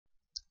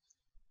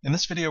In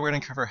this video, we're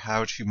going to cover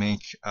how to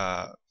make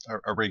a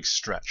rig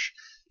stretch.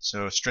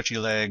 So stretchy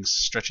legs,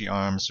 stretchy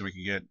arms, so we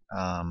can get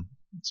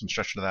some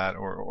stretch to that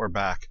or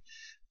back.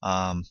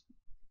 Um,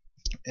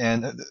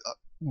 and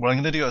what I'm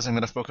going to do is I'm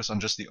going to focus on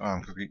just the arm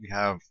because we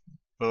have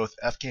both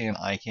FK and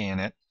IK in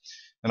it.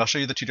 And I'll show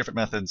you the two different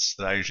methods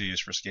that I usually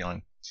use for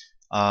scaling.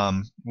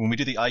 When we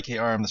do the IK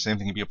arm, the same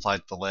thing can be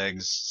applied to the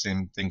legs,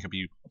 same thing can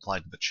be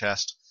applied to the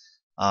chest.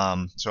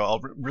 So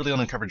I'll really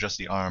only cover just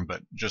the arm,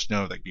 but just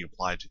know that it can be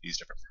applied to these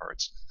different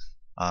parts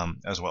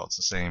as well. It's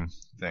the same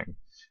thing.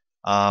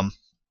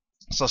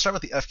 So I'll start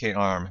with the FK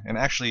arm, and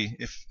actually,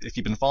 if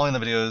you've been following the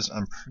videos,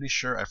 I'm pretty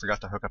sure I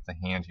forgot to hook up the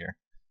hand here.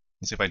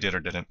 Let's see if I did or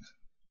didn't.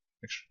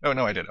 Oh,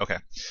 no, I did. Okay.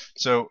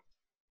 So,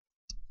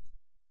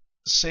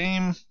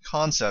 same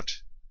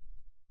concept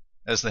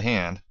as the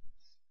hand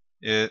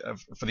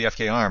for the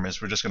FK arm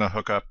is we're just going to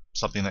hook up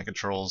something that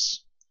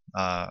controls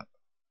the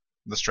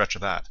stretch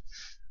of that.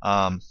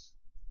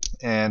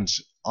 And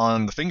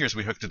on the fingers,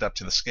 we hooked it up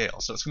to the scale.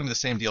 So it's going to be the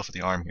same deal for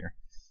the arm here.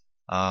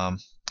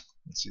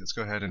 Let's see, let's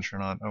go ahead and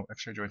turn on, oh,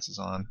 X-ray joints is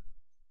on.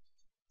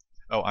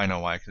 Oh, I know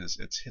why, because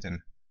it's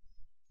hidden.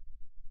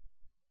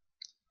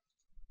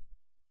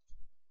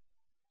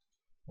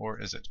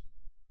 Or is it?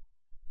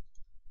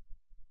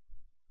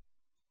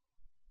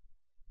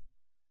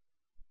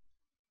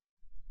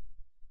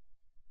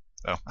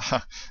 Oh,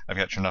 I've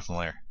got it turned off in the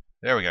layer.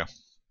 There we go.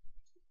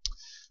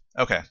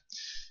 Okay,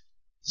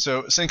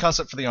 so same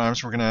concept for the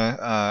arms. We're going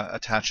to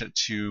attach it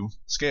to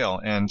scale,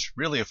 and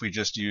really if we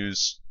just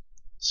use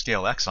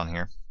scale X on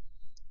here,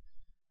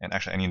 and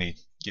actually I need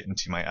to get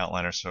into my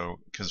outliner, so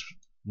because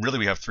really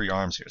we have three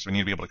arms here, so we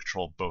need to be able to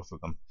control both of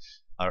them,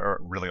 or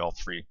really all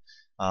three.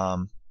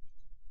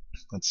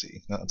 Let's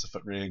see, no, that's a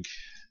foot rig.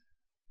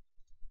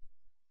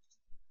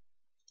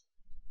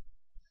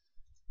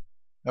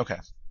 Okay,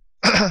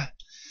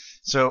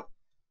 so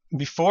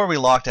before we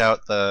locked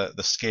out the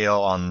scale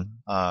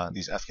on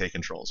these FK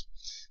controls,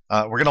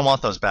 we're going to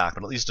want those back,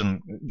 but at least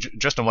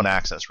just in one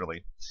axis,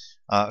 really.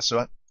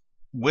 So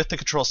with the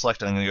control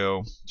selected, I'm going to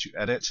go to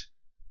Edit,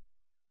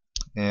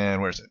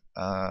 and where is it?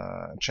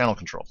 Channel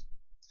Control.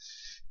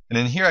 And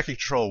in here I can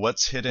control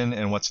what's hidden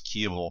and what's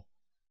keyable.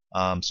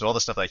 So all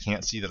the stuff that I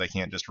can't see that I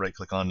can't just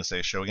right-click on to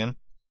say Show Again,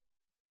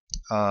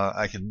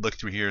 I could look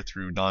through here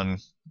through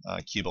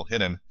non-keyable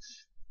hidden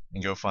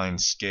and go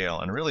find Scale.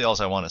 And really all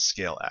I want is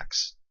Scale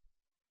X.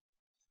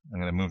 I'm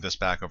going to move this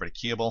back over to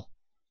keyable,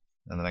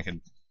 and then I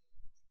could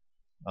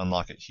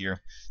unlock it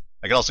here.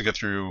 I could also go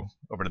through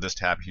over to this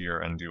tab here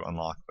and do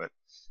unlock, but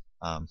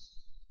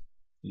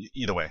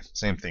either way,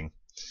 same thing.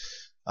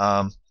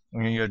 I'm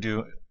going to go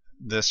do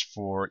this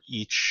for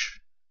each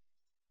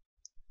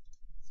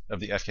of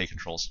the FK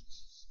controls.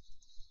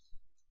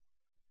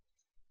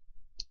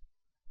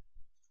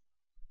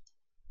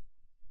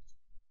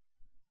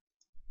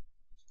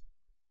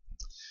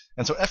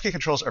 And so FK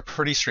controls are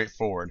pretty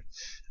straightforward.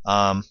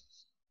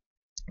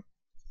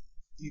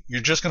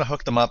 You're just going to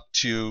hook them up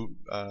to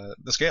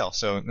the scale.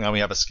 So now we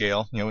have a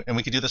scale, and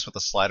we could do this with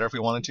a slider if we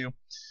wanted to,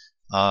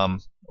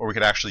 or we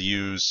could actually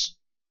use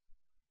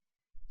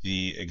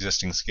the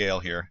existing scale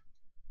here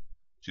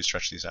to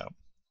stretch these out.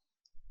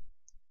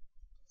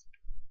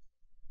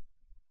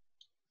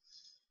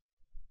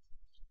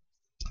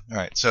 All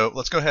right, so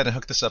let's go ahead and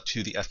hook this up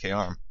to the FK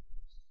arm.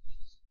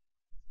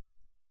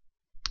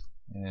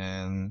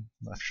 And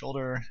left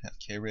shoulder,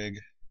 FK rig.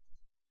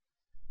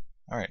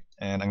 All right,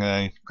 and I'm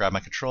going to grab my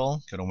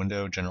control, go to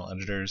Window, General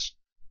Editors,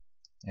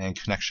 and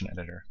Connection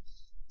Editor.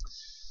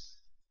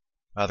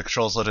 The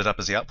control is loaded up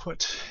as the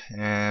output,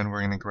 and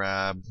we're going to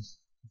grab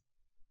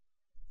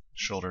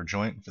shoulder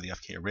joint for the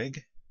FK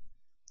rig.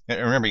 And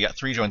remember, you got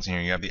three joints in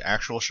here. You have the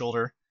actual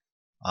shoulder,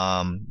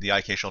 the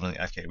IK shoulder, and the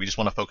FK. We just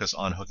want to focus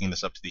on hooking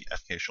this up to the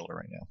FK shoulder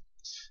right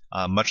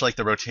now. Much like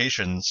the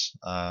rotations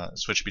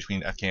switch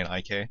between FK and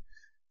IK,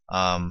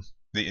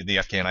 the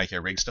FK and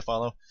IK rigs to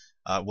follow,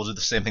 we'll do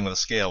the same thing with a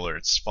scale where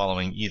it's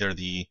following either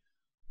the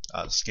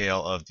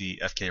scale of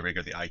the FK rig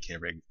or the IK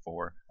rig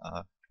for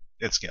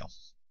its scale.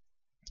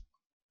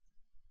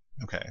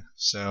 Okay,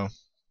 so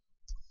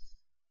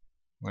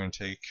we're going to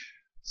take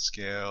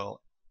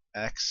scale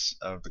X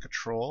of the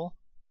control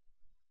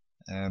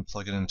and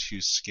plug it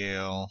into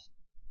scale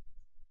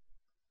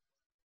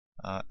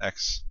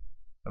X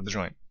of the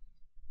joint.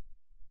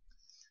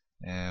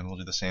 And we'll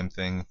do the same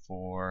thing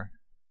for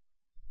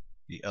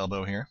the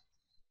elbow here.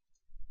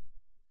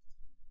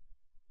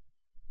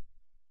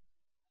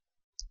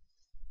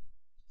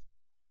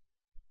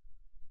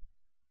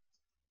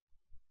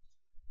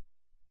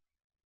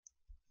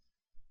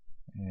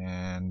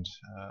 And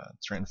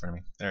it's right in front of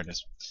me. There it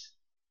is.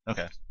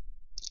 Okay.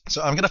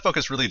 So I'm going to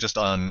focus really just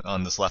on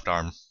this left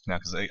arm now,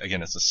 because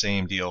again, it's the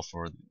same deal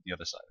for the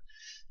other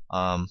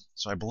side.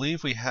 So I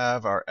believe we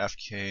have our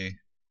FK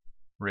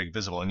rig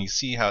visible, and you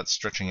see how it's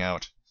stretching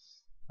out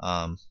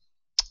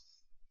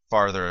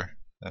farther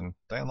than.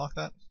 Did I unlock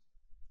that?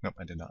 Nope,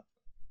 I did not.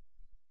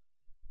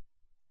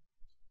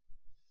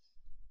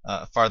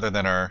 Farther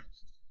than our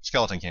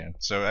skeleton can.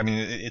 So I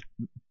mean,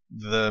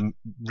 the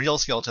real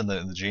skeleton,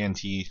 the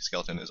JNT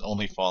skeleton, is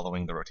only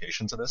following the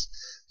rotations of this,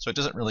 so it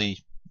isn't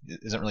really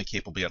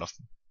capable yet of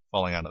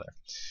falling out of there.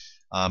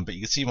 But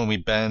you can see when we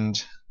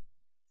bend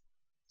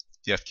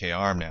the FK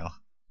arm now,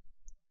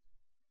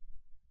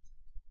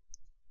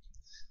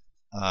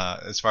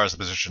 as far as the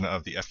position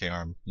of the FK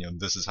arm,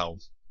 this is how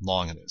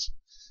long it is.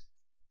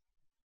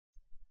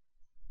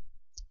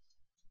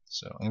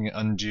 So I'm going to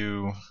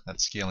undo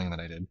that scaling that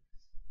I did.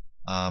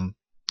 And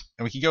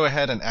we can go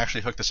ahead and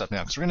actually hook this up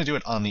now, because we're going to do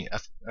it on the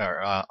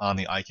on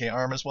the IK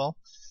arm as well.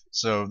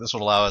 So this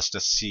will allow us to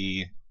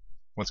see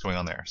what's going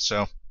on there.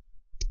 So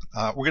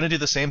we're going to do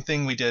the same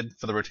thing we did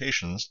for the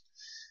rotations,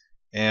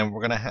 and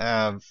we're going to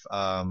have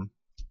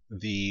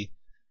the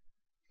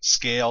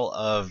scale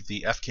of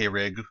the FK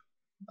rig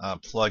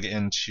plug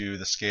into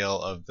the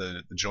scale of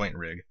the joint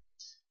rig,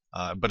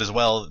 but as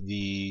well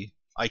the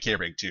IK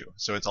rig too.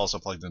 So it's also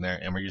plugged in there,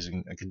 and we're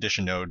using a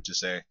condition node to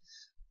say,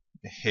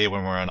 hey,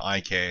 when we're on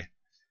IK,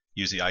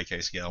 use the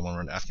IK scale. When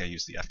we're on FK,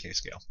 use the FK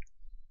scale.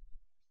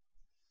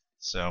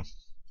 So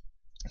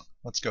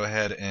let's go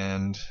ahead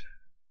and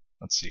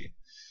let's see.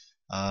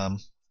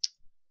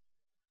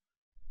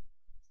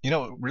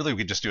 Really we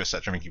could just do a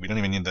set trimming key. We don't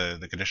even need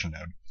the condition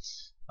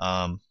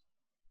node.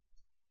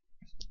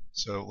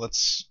 So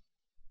let's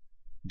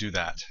do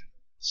that.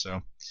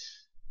 So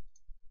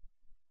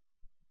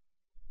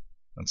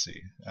let's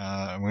see.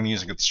 I'm going to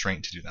use a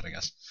constraint to do that, I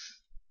guess.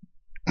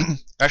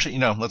 Actually,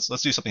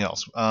 let's do something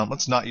else.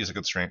 Let's not use a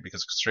constraint,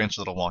 because constraints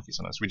are a little wonky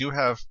sometimes. We do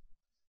have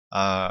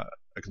a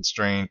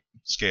constraint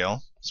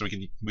scale, so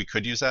we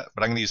could use that,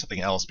 but I'm going to use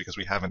something else because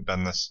we haven't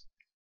done this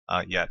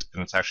yet,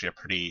 and it's actually a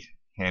pretty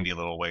handy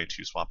little way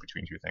to swap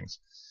between two things.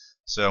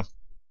 So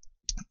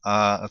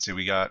let's see,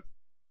 we got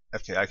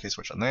FK IK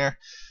switch on there.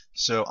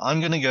 So I'm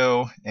going to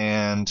go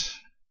and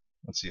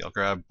let's see, I'll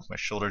grab my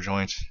shoulder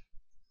joint,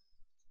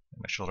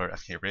 my shoulder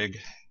FK rig,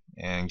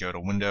 and go to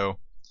Window,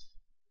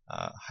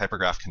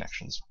 Hypergraph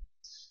Connections.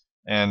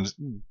 And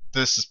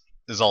this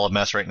is all a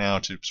mess right now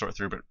to sort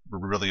through, but we're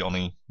really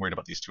only worried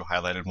about these two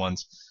highlighted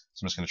ones.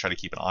 So I'm just going to try to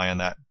keep an eye on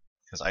that,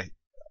 because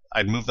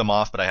I'd move them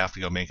off, but I have to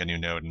go make a new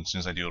node, and as soon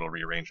as I do, it'll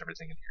rearrange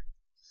everything in here.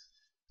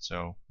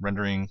 So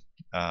rendering,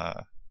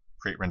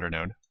 create render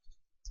node,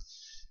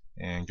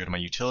 and go to my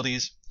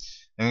utilities,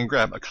 and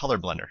grab a color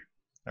blender,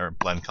 or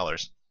blend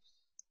colors.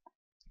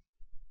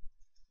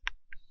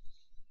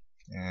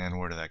 And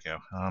where did that go?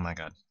 Oh my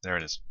god, there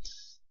it is.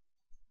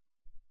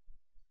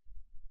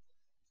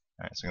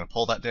 Alright, so I'm going to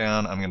pull that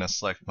down. I'm going to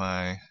select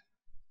my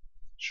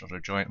shoulder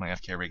joint, my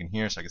FK rig in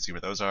here, so I can see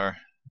where those are,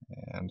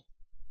 and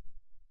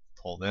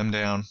pull them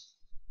down.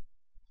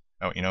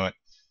 Oh, you know what?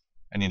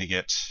 I need to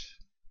get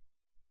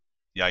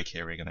the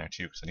IK rig in there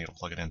too, because I need to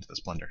plug it into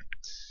this blender.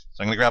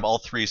 So I'm going to grab all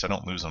three so I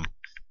don't lose them.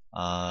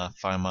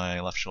 Find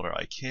my left shoulder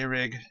IK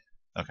rig.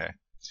 Okay,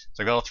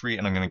 so I got all three,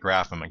 and I'm going to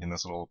graph them, making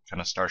this little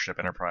kind of Starship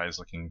Enterprise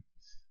looking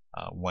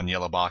one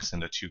yellow box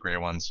into two gray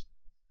ones.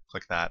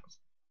 Click that.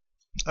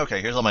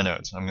 Okay, here's all my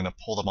nodes. I'm going to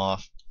pull them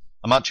off.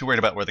 I'm not too worried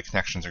about where the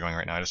connections are going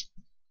right now. I just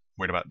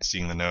worried about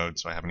seeing the node,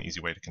 so I have an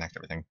easy way to connect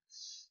everything.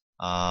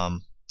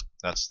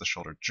 That's the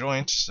shoulder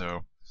joint, so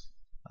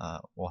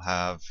we'll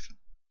have...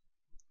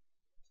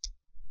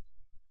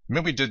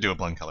 Maybe we did do a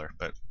blend color,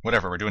 but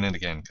whatever, we're doing it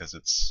again because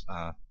it's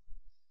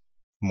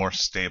more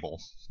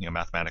stable,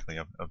 mathematically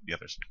of the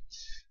others.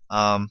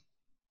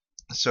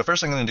 So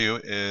first thing I'm going to do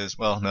is,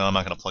 well, no, I'm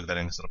not going to plug that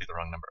in because it'll be the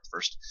wrong number at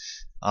first.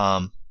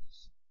 I'm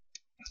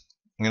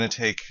going to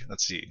take,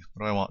 let's see,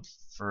 what do I want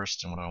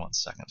first and what do I want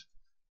second?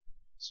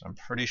 So I'm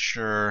pretty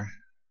sure...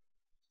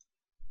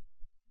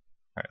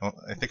 Alright, well,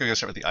 I think I'm going to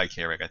start with the IK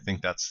rig. I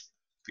think that's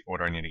the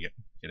order I need to get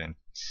in.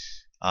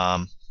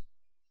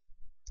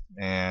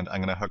 And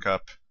I'm going to hook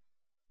up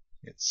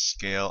its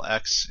scale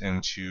X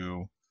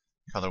into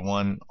color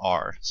 1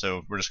 R.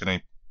 So we're just going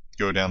to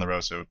go down the row.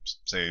 So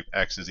say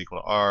X is equal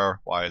to R,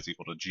 Y is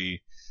equal to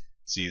G,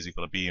 Z is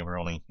equal to B, and we're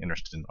only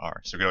interested in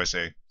R. So we can always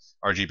say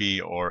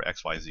RGB or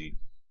XYZ.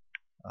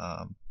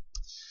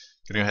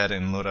 Go ahead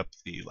and load up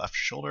the left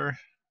shoulder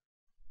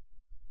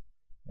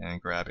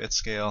and grab its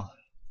scale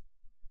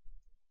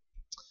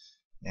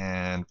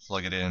and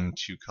plug it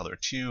into color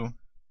 2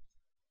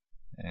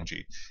 and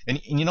G.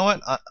 And you know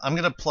what? I'm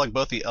going to plug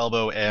both the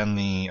elbow and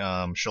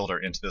the shoulder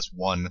into this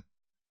one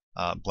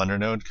blender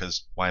node,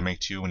 because why make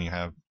two when you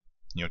have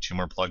two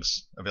more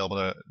plugs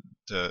available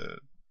to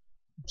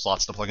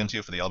slots to plug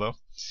into for the elbow.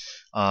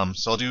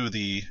 So I'll do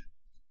the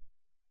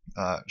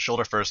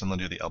shoulder first, and then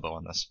do the elbow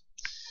on this.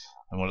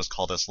 And we'll just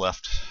call this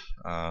left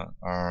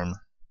arm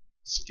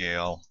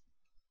scale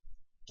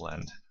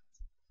blend.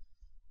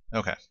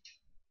 Okay.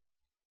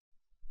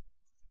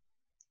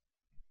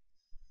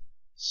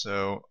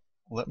 So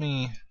let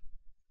me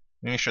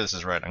make sure this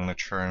is right. I'm going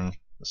to turn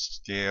the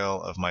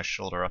scale of my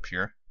shoulder up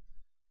here,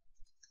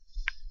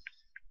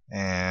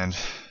 and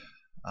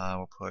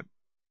we'll put.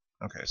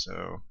 Okay,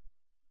 so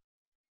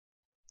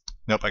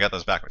nope, I got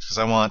those backwards because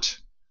I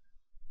want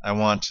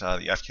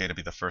the FK to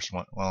be the first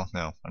one. Well,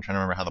 no, I'm trying to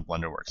remember how the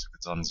blender works. If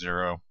it's on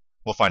 0,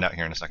 we'll find out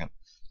here in a second.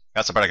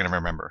 That's the part I can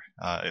remember.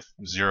 If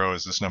 0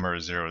 is this number,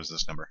 0 is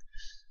this number.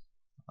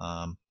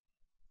 Call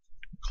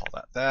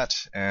that,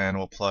 and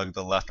we'll plug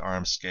the left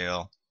arm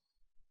scale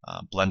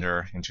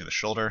blender into the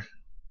shoulder.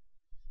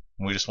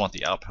 And we just want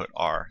the output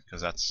R,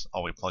 because that's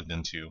all we plugged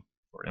into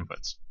for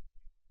inputs.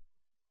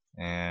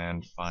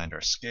 And find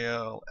our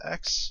scale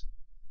X.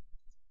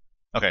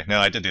 Okay, no,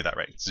 I did do that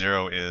right.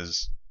 0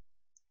 is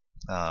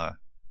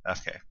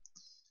FK.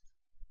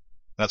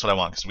 That's what I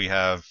want, because we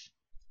have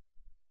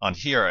on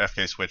here our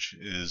FK switch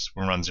is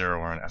we run 0,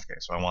 we're in FK,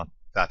 so I want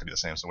that to be the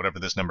same. So whatever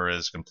this number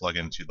is can plug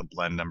into the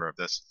blend number of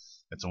this.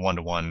 It's a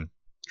 1-to-1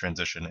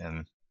 transition,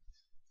 and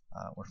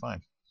we're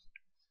fine.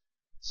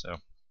 So,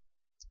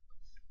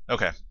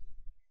 okay.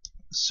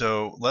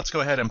 So let's go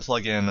ahead and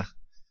plug in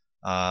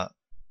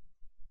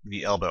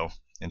the elbow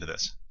into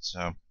this.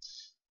 So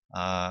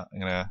I'm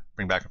going to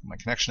bring back my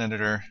connection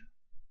editor,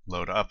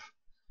 load up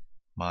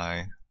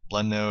my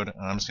blend node,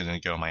 and I'm just going to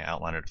go in my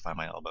outliner to find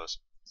my elbows.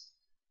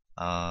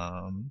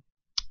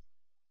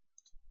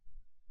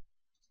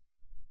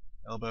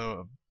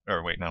 Elbow,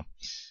 or wait, no.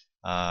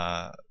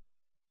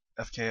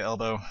 FK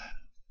elbow,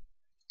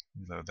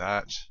 reload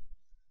that,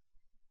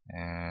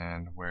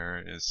 and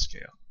where is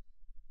scale?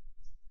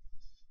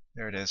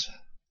 There it is.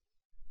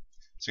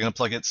 So you're going to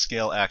plug it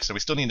scale X. So we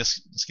still need to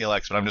scale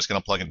X, but I'm just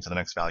going to plug it into the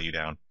next value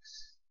down.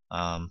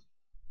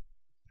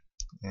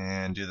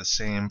 And do the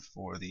same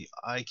for the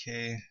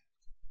IK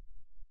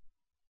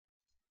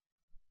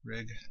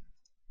rig.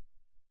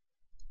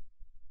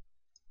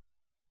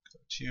 Go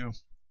to,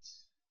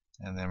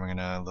 and then we're going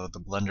to load the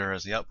blender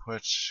as the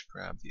output,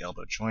 grab the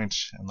elbow joint,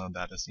 and load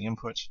that as the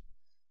input.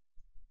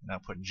 And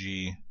output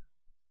G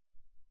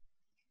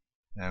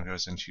now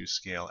goes into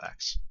scale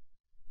X.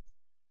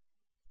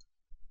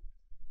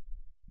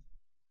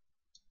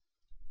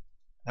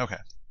 Okay.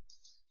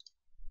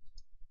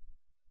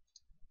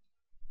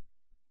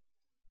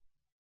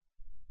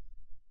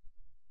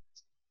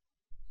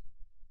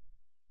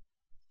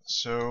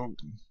 So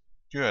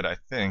good, I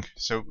think.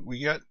 So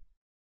we got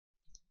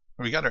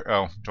our,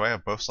 oh, do I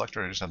have both selected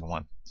or I just have the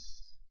one?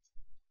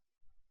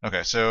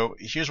 Okay, so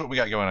here's what we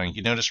got going on.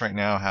 You notice right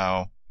now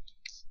how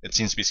it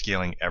seems to be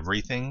scaling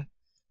everything,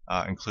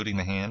 including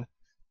the hand.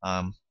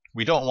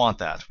 We don't want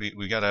that.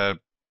 We gotta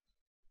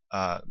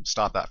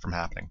stop that from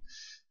happening.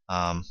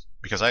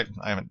 Because I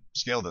haven't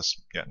scaled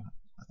this yet.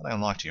 I thought I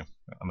unlocked you.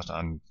 I must have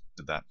undid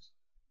that.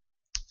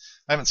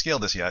 I haven't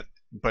scaled this yet,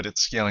 but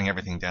it's scaling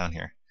everything down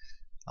here.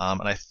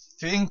 And I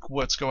think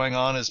what's going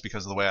on is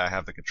because of the way I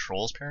have the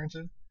controls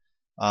parented.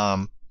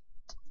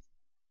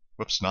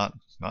 Whoops, not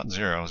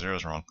 0. 0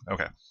 is wrong.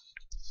 Okay.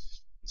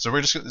 So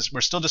we're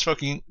still just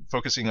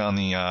focusing on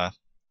the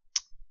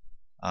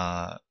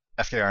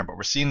FK arm, but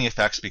we're seeing the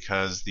effects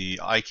because the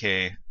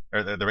IK,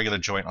 or the regular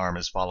joint arm,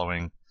 is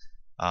following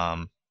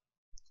the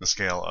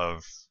scale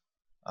of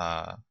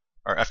our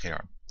FK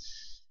arm,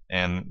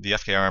 and the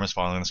FK arm is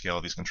following the scale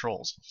of these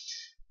controls.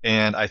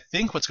 And I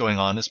think what's going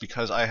on is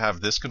because I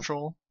have this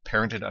control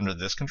parented under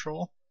this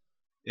control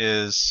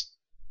is,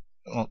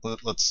 well,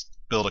 let's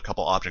build a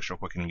couple objects real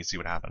quick and you can see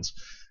what happens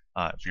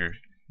if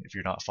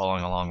you're not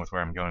following along with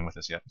where I'm going with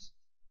this yet.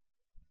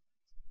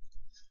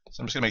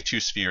 So I'm just going to make 2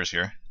 spheres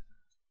here,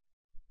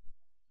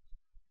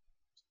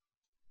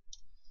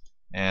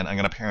 and I'm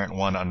going to parent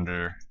one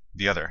under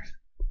the other.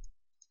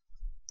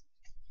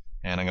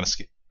 And I'm going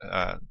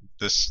to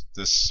this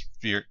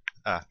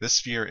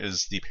sphere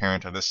is the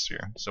parent of this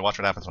sphere. So watch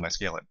what happens when I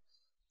scale it.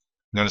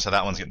 Notice how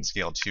that one's getting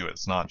scaled too.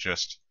 It's not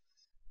just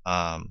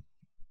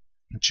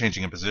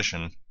changing in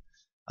position.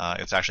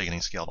 It's actually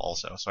getting scaled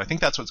also. So I think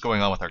that's what's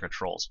going on with our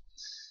controls.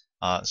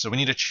 So we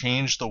need to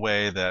change the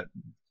way that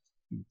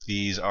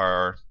these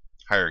are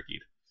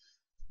hierarchied.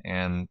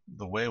 And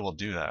the way we'll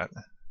do that,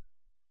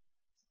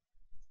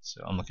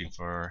 so I'm looking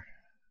for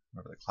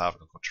wherever the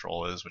clavicle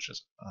control is, which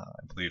is,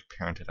 I believe,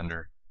 parented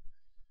under,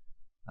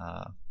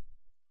 let's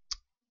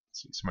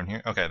see, somewhere in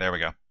here. Okay, there we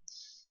go.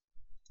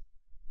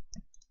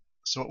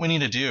 So what we need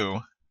to do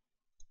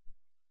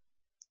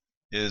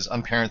is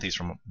unparent these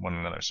from one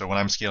another. So when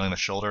I'm scaling the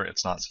shoulder,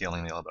 it's not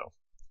scaling the elbow.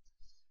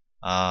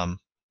 And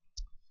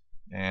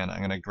I'm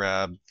going to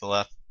grab the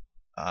left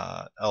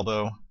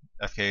elbow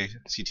FK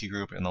CT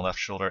group and the left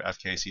shoulder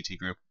FK CT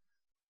group.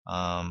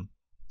 I'm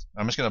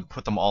just going to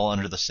put them all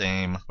under the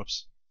same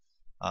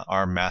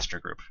arm master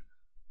group.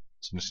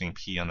 So I'm just seeing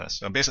P on this.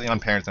 So I'm basically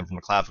unparent them from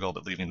the clavicle,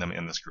 but leaving them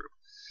in this group.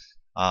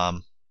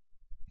 And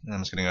I'm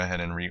just going to go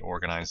ahead and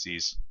reorganize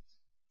these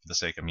for the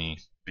sake of me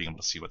being able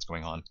to see what's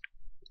going on.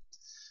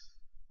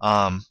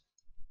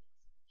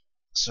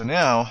 So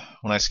now,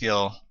 when I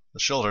scale the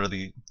shoulder,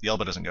 the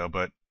elbow doesn't go,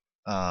 but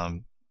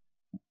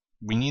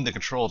we need the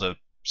control to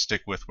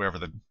stick with wherever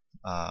the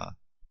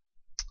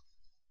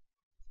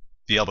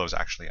elbow is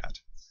actually at.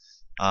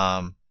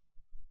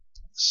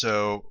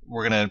 So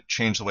we're going to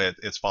change the way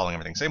it's following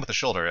everything. Same with the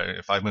shoulder.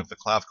 If I move the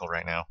clavicle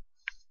right now,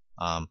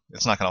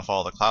 it's not going to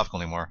follow the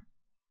clavicle anymore,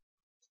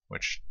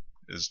 which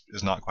is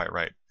not quite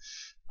right.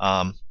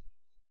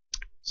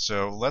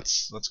 So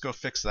let's go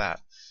fix that.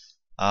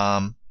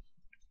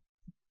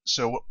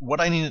 So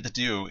what I needed to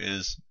do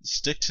is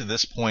stick to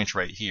this point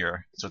right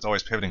here, so it's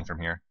always pivoting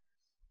from here,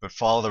 but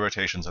follow the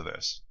rotations of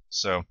this.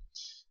 So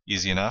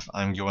easy enough.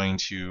 I'm going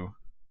to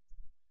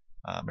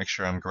make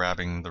sure I'm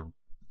grabbing the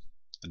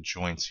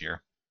joints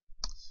here.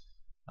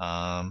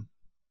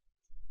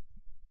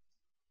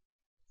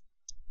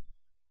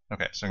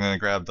 Okay, so I'm going to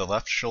grab the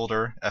left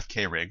shoulder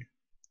FK rig,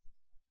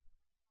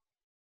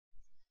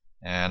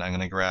 and I'm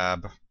going to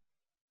grab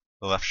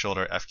the left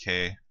shoulder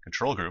FK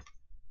control group.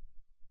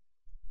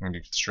 I'm going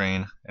to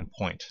constrain and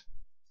point.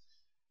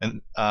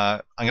 And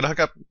I'm going to hook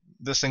up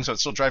this thing so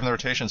it's still driving the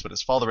rotations, but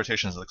it's follow the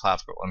rotations of the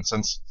clavicle. And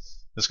since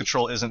this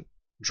control isn't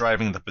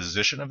driving the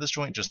position of this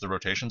joint, just the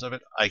rotations of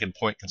it, I can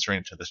point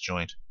constrain it to this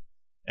joint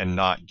and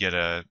not get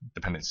a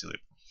dependency loop.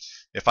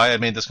 If I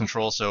had made this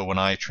control so when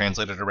I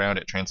translate it around,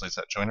 it translates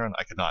that joint around,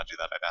 I could not do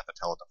that. I'd have to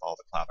tell it to follow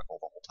the clavicle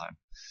the whole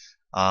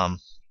time.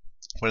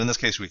 But in this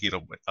case, we get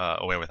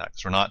away with that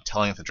because we're not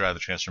telling it to drive the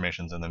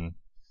transformations and then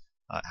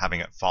having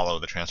it follow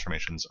the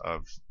transformations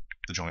of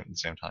the joint at the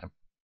same time.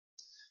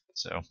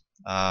 So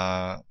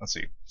let's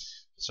see.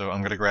 So I'm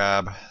going to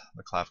grab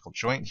the clavicle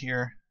joint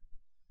here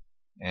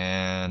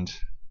and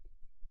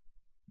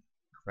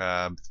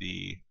grab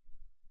the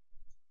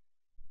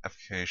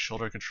FK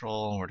shoulder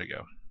control. Where'd it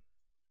go?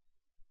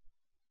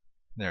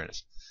 There it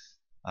is.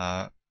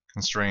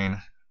 Constrain.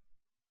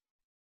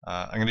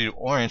 I'm going to do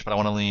orange, but I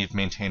want to leave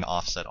maintain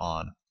offset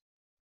on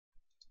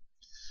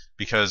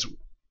because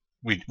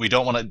we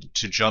don't want it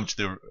to jump to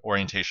the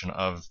orientation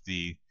of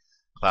the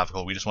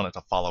clavicle. We just want it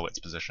to follow its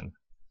position.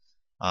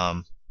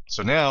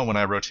 So now when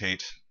I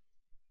rotate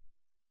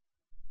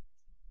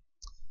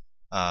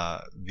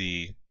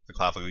the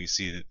clavicle, you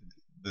see that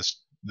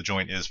the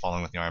joint is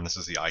following with the arm. This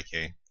is the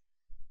IK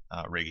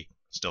rig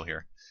still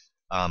here,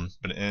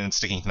 but it's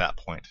sticking to that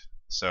point.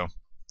 So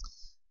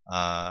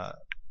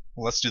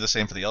let's do the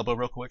same for the elbow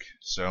real quick.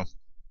 So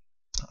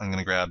I'm going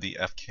to grab the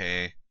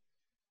FK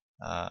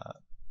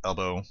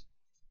elbow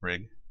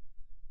rig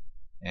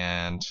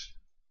and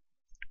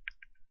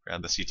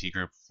grab the CT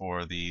group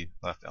for the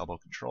left elbow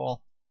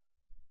control,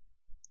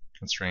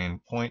 constrain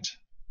point,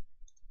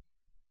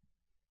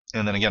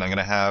 and then again I'm going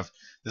to have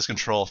this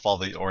control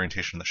follow the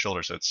orientation of the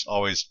shoulder, so it's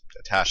always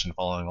attached and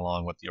following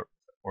along what the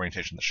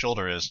orientation of the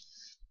shoulder is,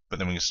 but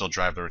then we can still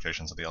drive the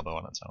rotations of the elbow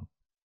on its own.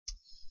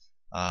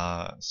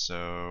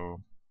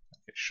 So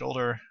okay,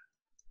 shoulder,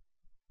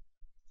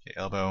 okay,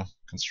 elbow,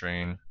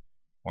 constrain,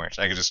 orange.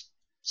 I could just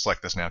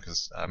select this now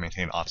because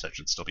maintain offset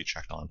should still be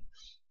checked on.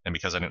 And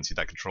because I didn't see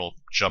that control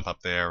jump up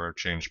there or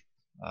change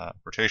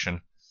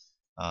rotation,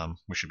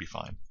 we should be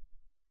fine.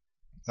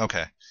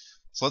 Okay,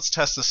 so let's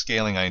test the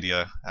scaling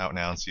idea out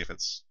now and see if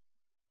it's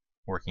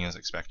working as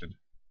expected.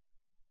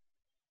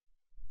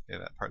 Okay,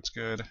 that part's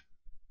good.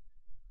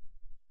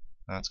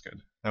 That's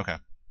good. Okay.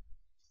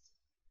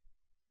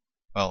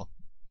 Well,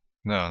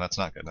 no, that's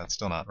not good. That's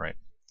still not right.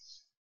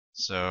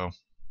 So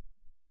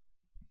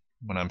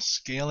when I'm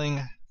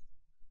scaling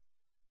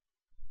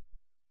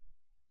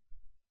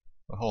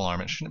the whole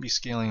arm, it shouldn't be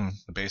scaling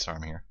the base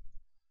arm here.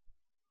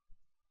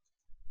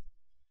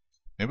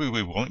 Maybe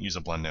we won't use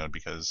a blend node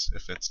because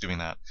if it's doing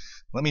that,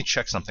 let me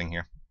check something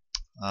here.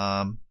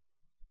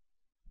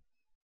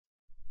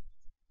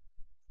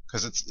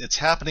 Because it's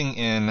happening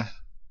in,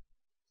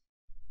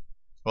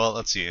 well,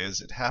 let's see,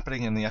 is it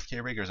happening in the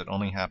FK rig or is it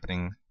only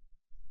happening?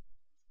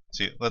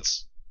 See,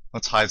 let's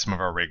hide some of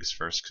our rigs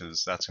first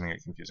because that's going to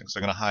get confusing. So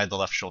I'm going to hide the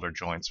left shoulder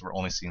joint, so we're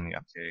only seeing the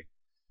FK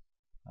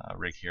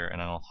rig here,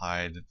 and I'll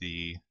hide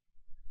the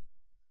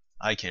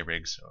IK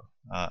rig. So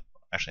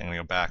actually, I'm going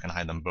to go back and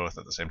hide them both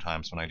at the same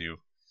time. So when I do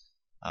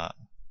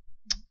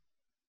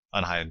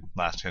unhide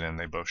last hidden,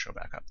 they both show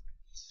back up.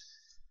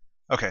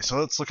 Okay, so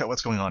let's look at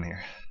what's going on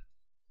here.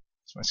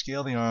 So I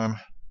scale the arm.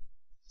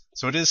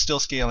 So it is still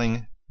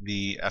scaling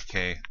the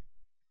FK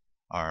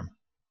arm.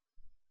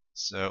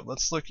 So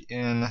let's look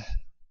in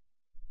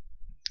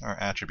our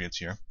attributes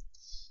here.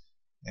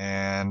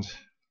 And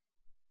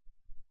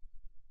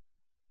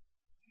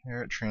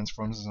here it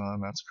transforms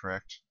on, that's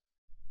correct.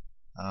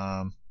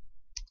 So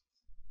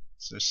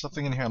there's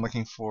something in here I'm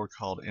looking for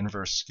called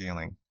inverse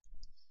scaling.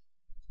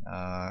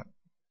 And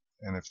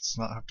if it's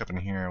not hooked up in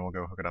here, we'll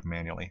go hook it up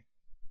manually.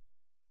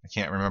 I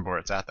can't remember where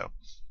it's at though.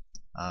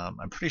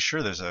 I'm pretty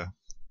sure there's a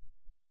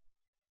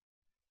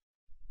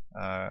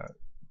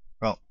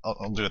well,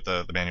 I'll do it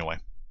the manual way.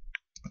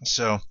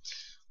 So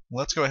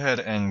let's go ahead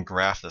and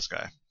graph this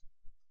guy.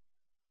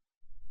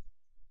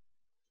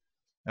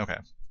 Okay,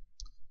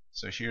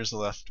 so here's the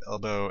left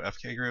elbow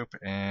FK group,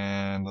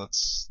 and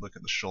let's look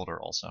at the shoulder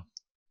also.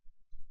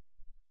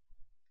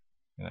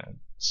 I'm gonna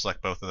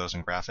select both of those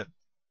and graph it.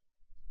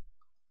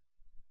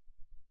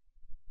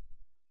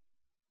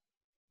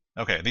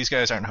 Okay, these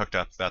guys aren't hooked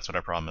up, that's what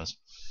our problem is.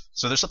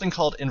 So there's something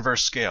called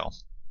inverse scale,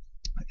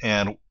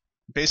 and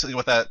basically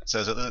what that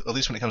says, at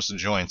least when it comes to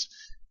joints,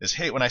 is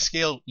hey, when I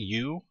scale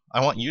you, I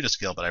want you to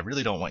scale, but I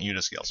really don't want you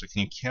to scale. So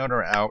can you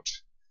counter out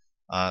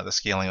the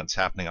scaling that's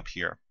happening up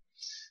here?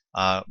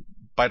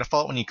 By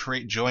default, when you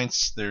create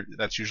joints,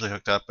 that's usually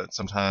hooked up, but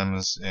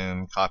sometimes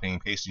in copying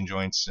and pasting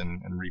joints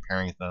and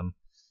repairing them,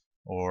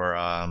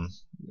 or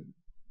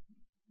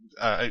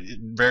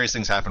various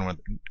things happen when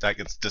that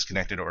gets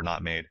disconnected or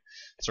not made.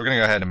 So we're going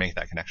to go ahead and make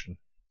that connection.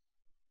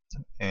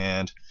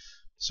 And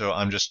so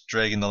I'm just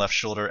dragging the left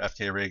shoulder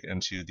FK rig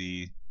into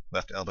the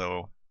left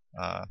elbow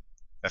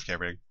FK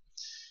rig.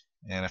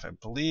 And if I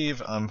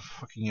believe I'm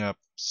hooking up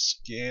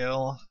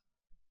scale,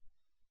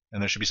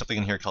 and there should be something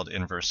in here called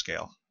inverse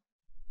scale.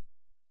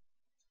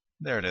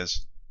 There it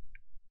is.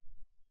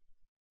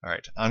 All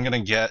right, I'm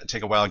gonna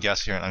take a wild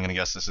guess here, and I'm gonna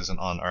guess this isn't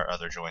on our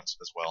other joints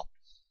as well.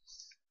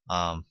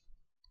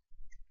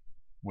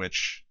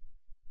 Which,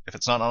 if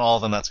it's not on all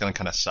of them, that's gonna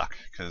kind of suck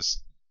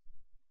because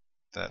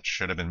that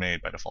should have been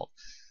made by default.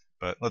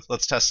 But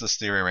let's test this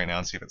theory right now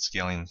and see if it's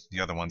scaling the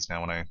other ones now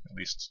when I at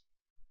least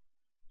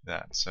do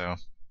that. So,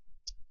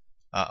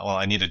 well,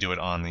 I need to do it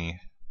on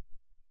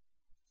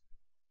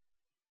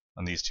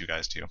these two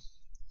guys too.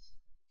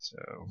 So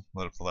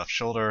load up the left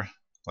shoulder,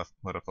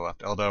 load up the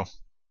left elbow.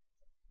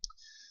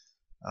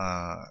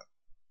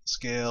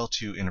 Scale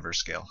to inverse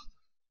scale.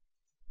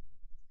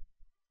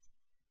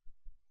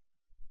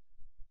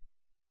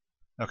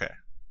 Okay,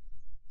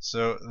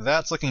 so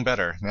that's looking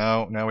better.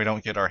 Now we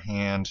don't get our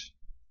hand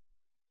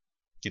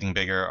getting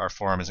bigger, our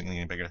forearm isn't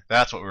getting bigger.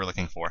 That's what we were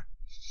looking for.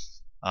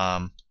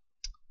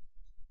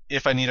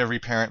 If I need to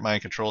reparent my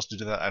controls to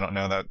do that, I don't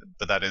know that,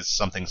 but that is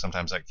something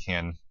sometimes that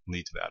can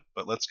lead to that.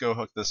 But let's go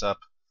hook this up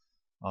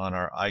on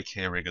our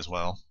IK rig as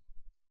well.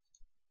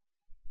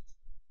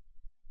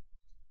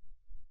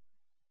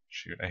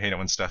 Shoot, I hate it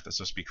when stuff that's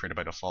supposed to be created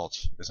by default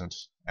isn't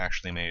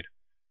actually made.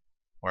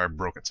 Or I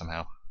broke it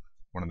somehow.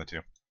 One of the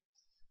two.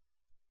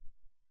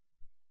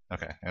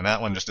 Okay, and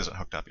that one just isn't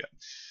hooked up yet.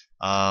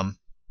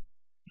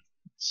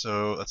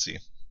 So let's see.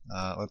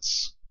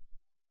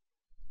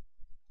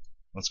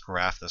 Let's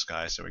graph this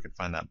guy so we can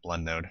find that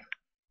blend node.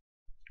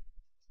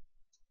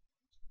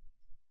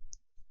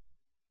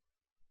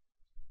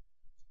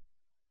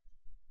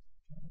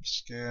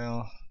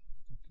 Scale,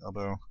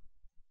 elbow.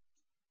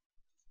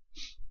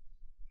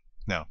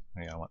 No,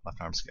 I want left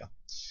arm scale.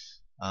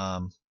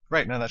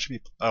 Right, no, that should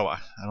be. Oh, I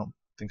don't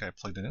think I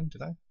plugged it in,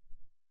 did I?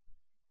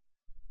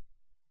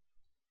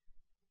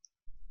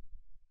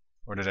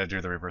 Or did I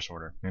do the reverse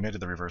order? Maybe I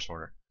did the reverse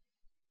order.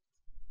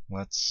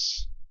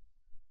 Let's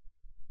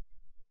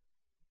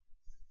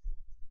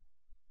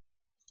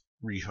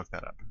rehook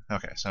that up.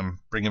 Okay, so I'm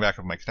bringing back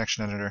up my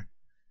connection editor.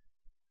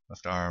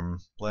 Left arm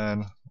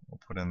blend.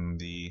 We'll put in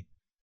the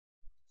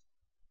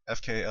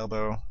FK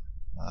elbow.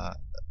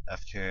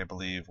 FK, I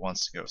believe,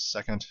 wants to go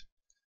second.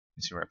 Let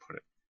me see where I put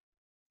it.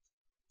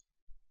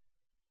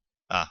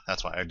 Ah,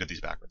 that's why I did these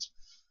backwards.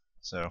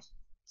 So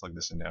plug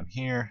this in down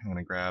here. I'm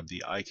going to grab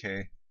the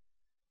IK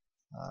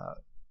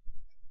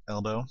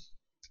elbow.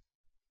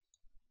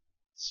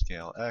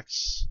 Scale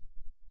X.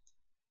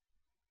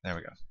 There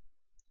we go.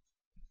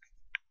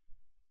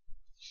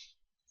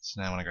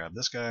 So now I want to grab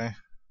this guy.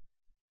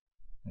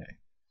 Okay.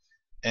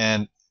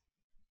 And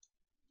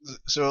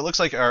so it looks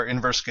like our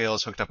inverse scale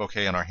is hooked up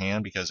okay on our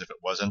hand, because if it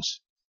wasn't,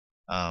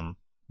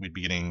 we'd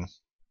be getting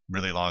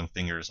really long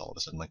fingers all of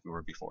a sudden like we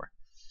were before.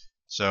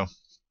 So,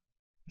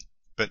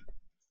 but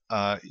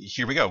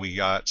here we go. We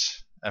got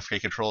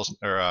FK controls,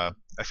 or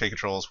FK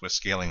controls with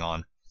scaling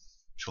on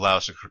to allow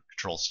us to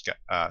control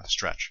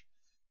stretch.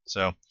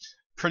 So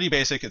pretty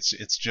basic.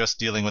 It's just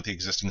dealing with the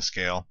existing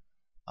scale.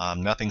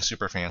 Nothing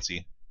super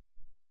fancy.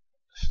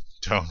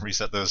 Don't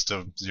reset those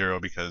to 0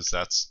 because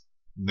that's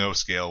no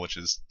scale, which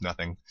is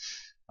nothing.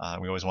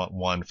 We always want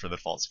 1 for the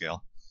default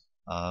scale.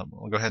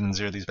 We'll go ahead and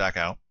 0 these back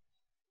out.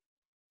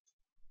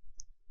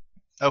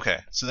 Okay,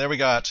 so there we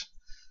got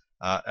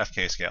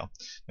FK scale.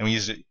 And we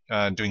used it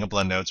doing a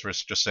blend node, so we're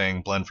just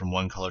saying blend from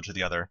one color to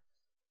the other.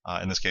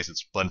 In this case,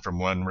 it's blend from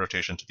one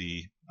rotation to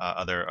the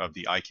other of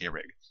the IK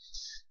rig.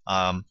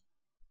 And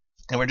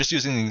we're just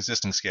using the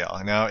existing scale.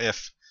 Now,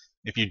 if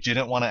you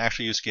didn't want to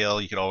actually use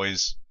scale, you could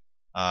always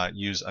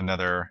use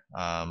another,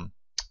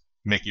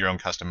 make your own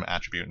custom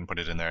attribute and put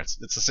it in there. It's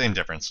the same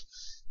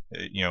difference.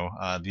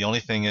 The only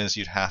thing is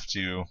you'd have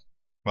to,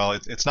 well,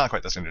 it's not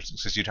quite the same difference,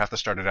 because you'd have to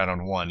start it out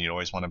on 1. You'd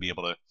always want to be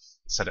able to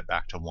set it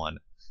back to 1.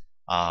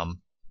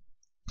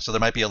 So there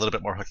might be a little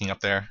bit more hooking up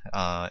there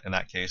in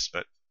that case,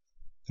 but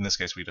in this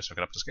case we just hook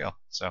it up to scale.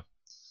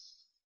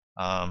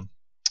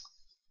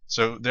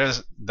 So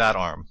there's that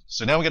arm.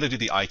 So now we got to do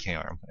the IK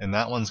arm, and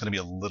that one's going to be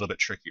a little bit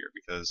trickier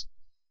because,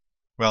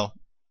 well,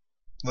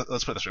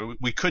 let's put it this way: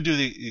 we could do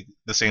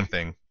the same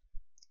thing,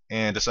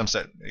 and to some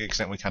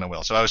extent we kind of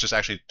will. So I was just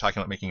actually talking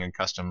about making a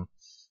custom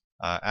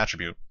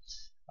attribute.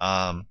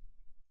 We're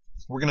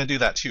going to do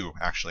that too,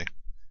 actually.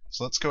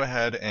 So let's go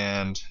ahead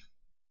and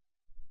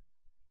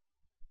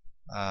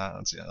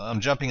let's see.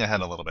 I'm jumping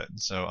ahead a little bit,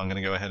 so I'm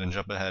going to go ahead and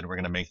jump ahead. We're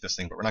going to make this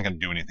thing, but we're not going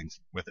to do anything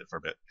with it for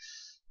a bit,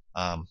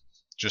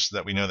 just so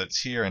that we know that it's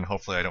here, and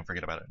hopefully I don't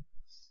forget about it.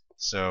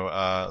 So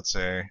let's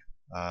say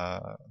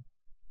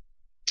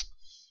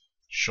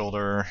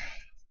shoulder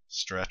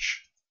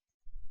stretch,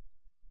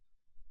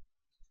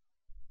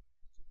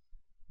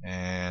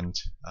 and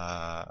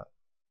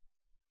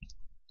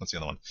what's the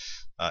other one?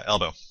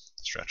 Elbow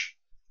stretch.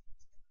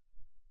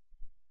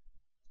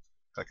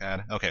 Click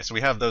add. Okay, so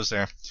we have those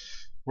there.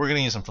 We're going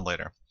to use them for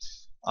later.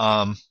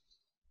 Um,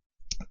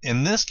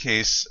 in this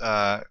case,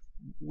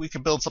 we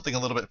could build something a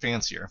little bit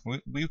fancier.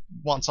 We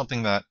want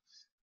something that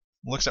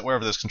looks at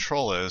wherever this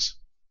control is,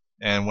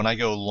 and when I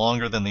go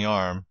longer than the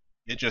arm,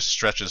 it just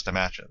stretches to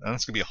match it. And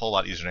it's going to be a whole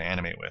lot easier to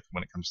animate with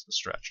when it comes to the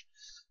stretch.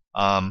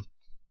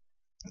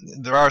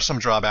 There are some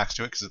drawbacks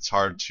to it because it's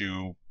hard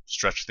to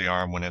stretch the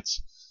arm when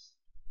it's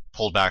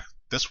pulled back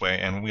this way,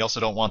 and we also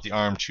don't want the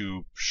arm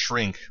to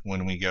shrink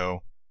when we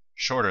go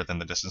shorter than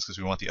the distance because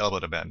we want the elbow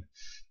to bend.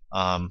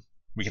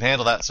 We can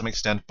handle that to some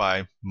extent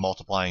by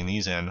multiplying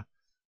these in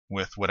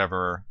with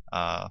whatever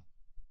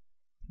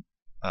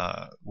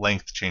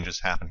length changes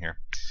happen here.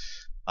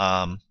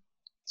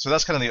 So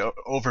that's kind of the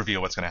overview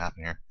of what's going to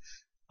happen here.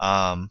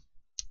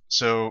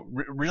 So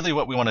really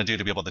what we want to do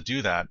to be able to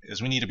do that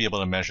is we need to be able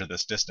to measure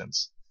this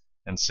distance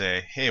and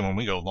say, hey, when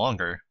we go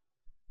longer,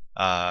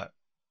 go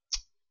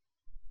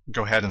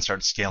ahead and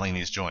start scaling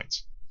these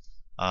joints.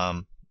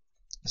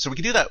 So we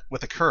can do that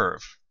with a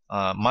curve.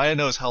 Maya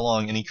knows how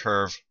long any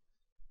curve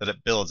that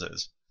it builds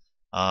is.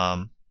 So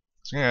I'm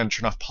going to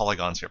turn off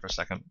polygons here for a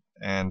second,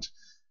 and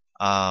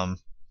I'm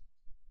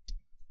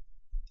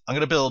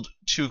going to build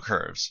two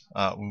curves.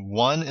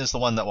 One is the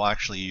one that we'll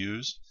actually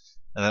use,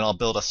 and then I'll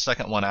build a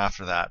second one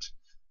after that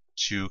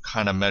to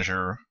kind of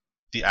measure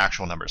the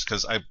actual numbers,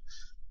 because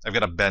I've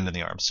got a bend in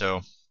the arm.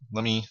 So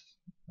let me,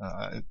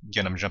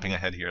 again, I'm jumping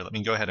ahead here. Let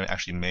me go ahead and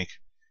actually make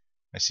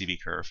my CV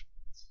curve.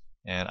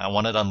 And I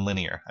want it on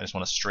linear. I just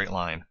want a straight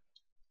line.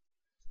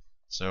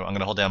 So I'm going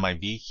to hold down my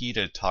V key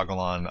to toggle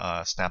on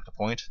snap to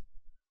point.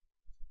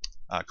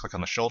 Click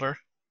on the shoulder,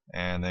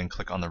 and then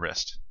click on the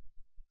wrist.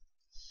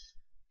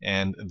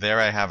 And there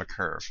I have a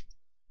curve.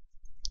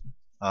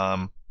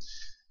 I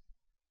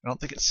don't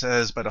think it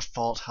says by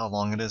default how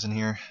long it is in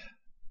here.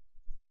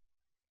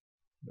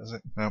 Does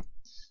it? No.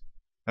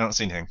 I don't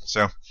see anything.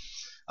 So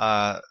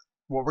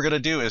what we're going to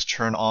do is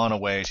turn on a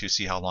way to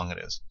see how long it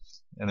is.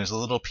 And there's a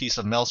little piece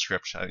of Mel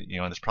script,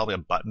 there's probably a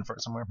button for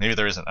it somewhere. Maybe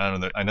there isn't. I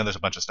don't know. I know there's a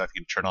bunch of stuff you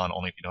can turn on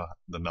only if you know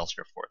the Mel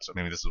script for it. So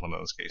maybe this is one of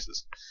those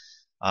cases.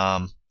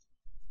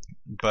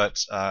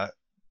 But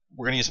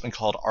we're going to use something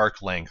called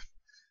arc length.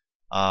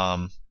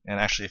 And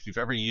actually, if you've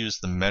ever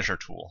used the measure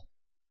tool,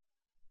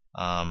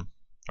 or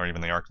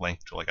even the arc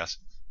length tool, I guess,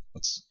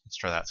 let's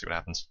try that. See what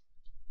happens.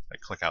 I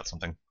click out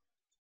something.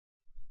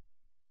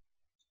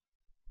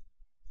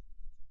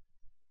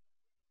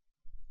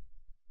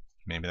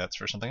 Maybe that's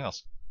for something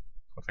else.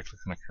 What if I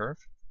click on a curve?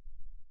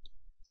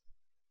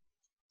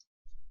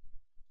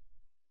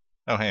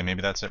 Oh, hey,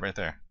 maybe that's it right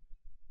there.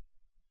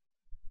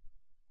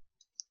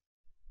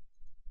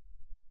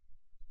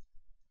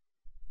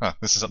 Huh,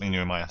 this is something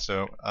new in Maya.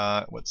 So,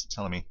 what's it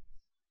telling me?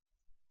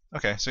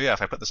 Okay, so yeah,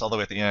 if I put this all the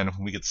way at the end,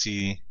 we could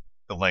see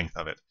the length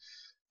of it.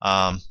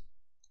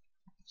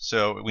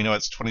 So we know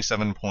it's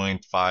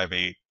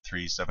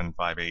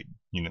 27.583758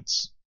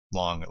 units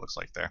long, it looks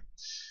like there.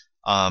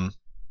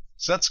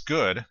 So that's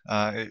good.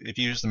 If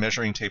you use the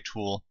measuring tape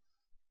tool,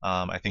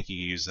 I think you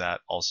can use that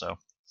also.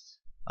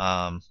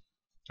 Or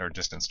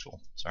distance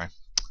tool, sorry.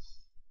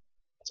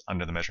 It's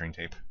under the measuring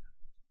tape.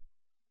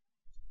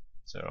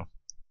 So,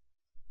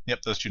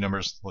 yep, those two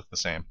numbers look the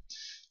same.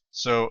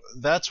 So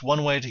that's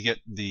one way to get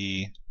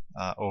the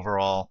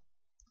overall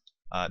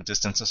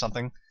distance of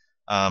something.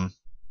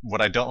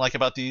 What I don't like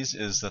about these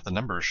is that the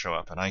numbers show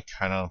up, and I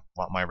kind of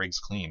want my rigs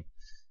clean.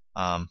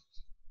 So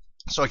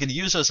I could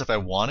use those if I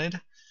wanted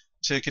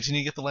to continue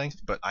to get the length,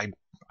 but I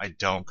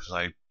don't, because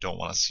I don't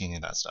want to see any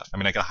of that stuff. I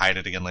mean, I could hide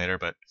it again later,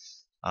 but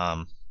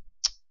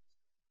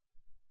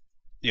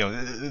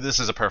this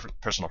is a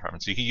personal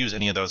preference. You can use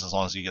any of those as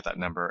long as you get that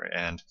number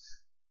and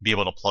be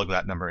able to plug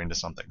that number into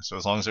something. So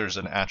as long as there's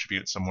an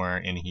attribute somewhere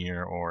in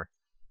here or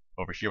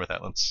over here with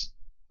that, let's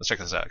check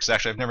this out. Because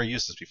actually, I've never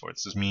used this before.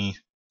 This is me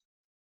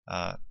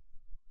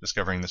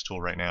discovering this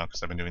tool right now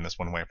because I've been doing this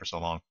one way for so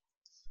long.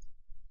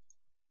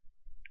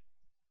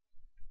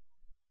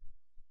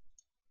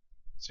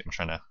 See, I'm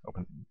trying to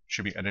open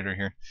Tribute Editor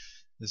here.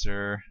 Is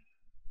there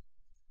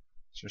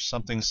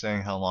something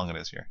saying how long it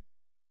is here?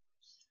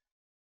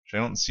 Actually,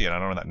 I don't see it. I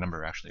don't know where that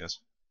number actually is.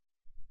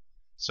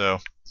 So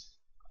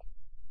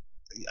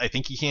I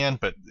think you can,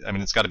 but I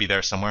mean, it's got to be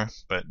there somewhere.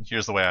 But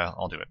here's the way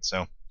I'll do it.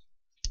 So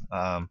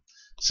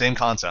same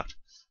concept,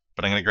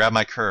 but I'm going to grab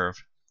my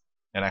curve,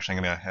 and actually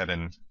I'm going to go ahead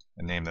and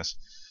name this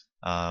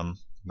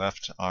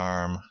left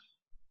arm.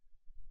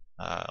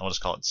 I'll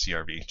just call it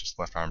CRV, just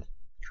left arm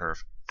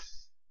curve.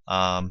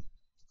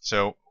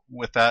 So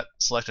with that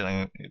selected, I'm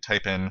going to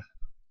type in,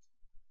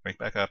 wake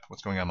back up,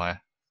 what's going on my,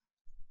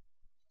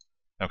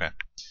 okay,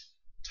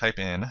 type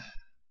in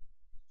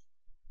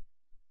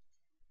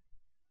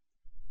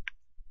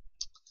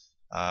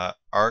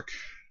arc,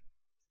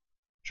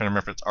 trying to remember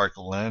if it's arc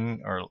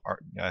len or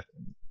arc, yeah,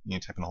 you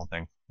need to type in the whole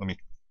thing. Let me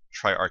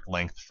try arc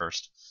length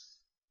first.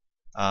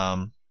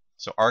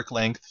 So arc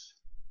length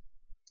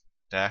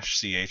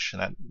 -ch,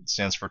 and that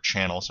stands for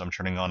channel, so I'm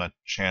turning on a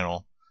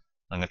channel.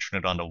 I'm going to turn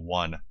it on to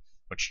 1,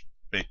 which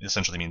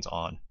essentially means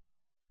on.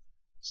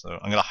 So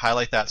I'm going to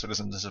highlight that so it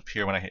doesn't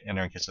disappear when I hit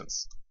enter in case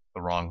it's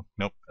the wrong.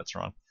 Nope, that's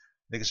wrong.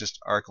 I think it's just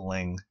arc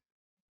length.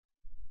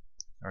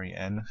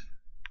 REN.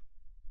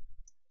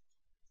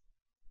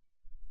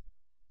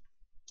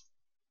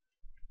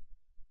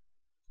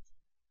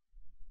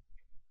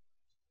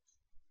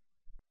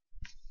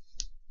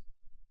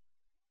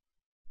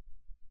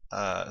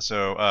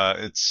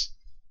 It's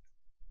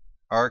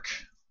arc.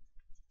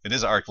 It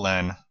is arc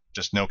len,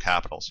 just no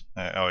capitals.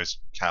 I always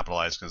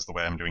capitalize because the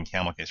way I'm doing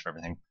camel case for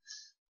everything.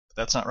 But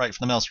that's not right for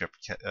the mail script.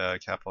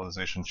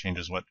 Capitalization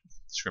changes what the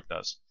script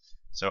does.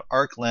 So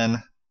arc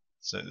len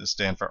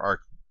stand for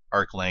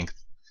arc length,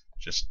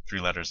 just 3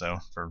 letters though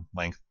for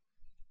length.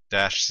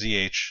 Dash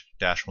ch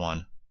dash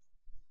 1.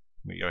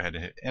 We go ahead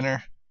and hit enter,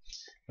 and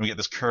we get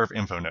this curve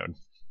info node.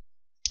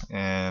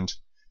 And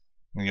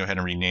I'm going to go ahead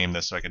and rename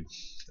this so I could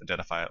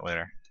identify it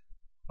later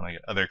when I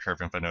get other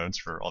curve info nodes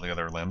for all the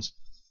other limbs.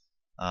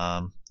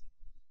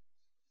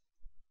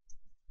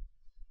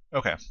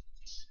 Okay.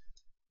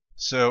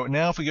 So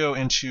now if we go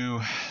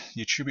into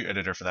the attribute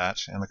editor for that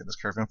and look at this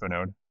curve info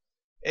node,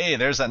 hey,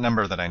 there's that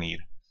number that I need.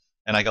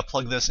 And I can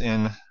plug this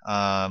in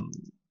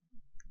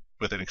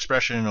with an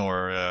expression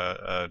or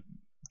a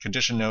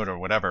condition node or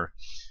whatever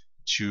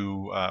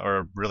to,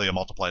 or really a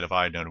multiply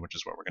divide node, which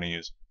is what we're going to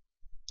use,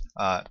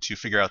 to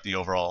figure out the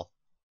overall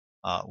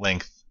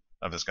length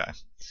of this guy.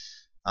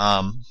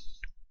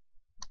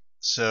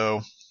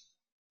 So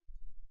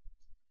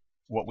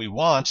what we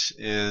want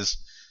is,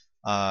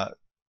 well,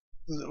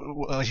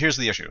 here's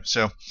the issue.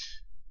 So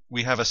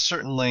we have a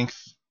certain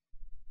length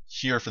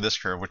here for this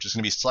curve, which is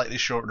going to be slightly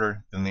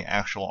shorter than the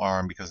actual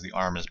arm because the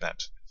arm is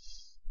bent.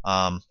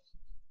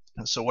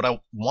 So what I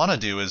want to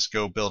do is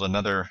go build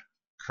another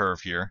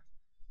curve here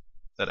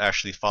that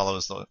actually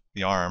follows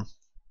the arm.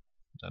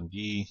 Done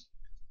V.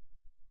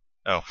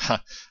 Oh,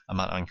 I'm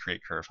not on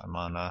create curve. I'm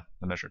on the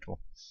measure tool.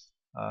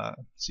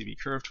 CV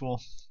curve tool.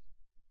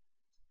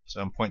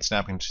 So I'm point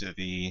snapping to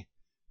the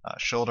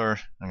shoulder.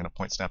 I'm going to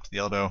point snap to the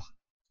elbow.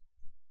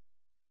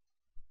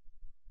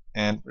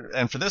 And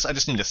for this, I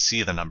just need to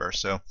see the number.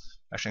 So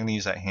actually, I'm going to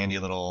use that handy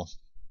little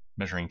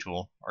measuring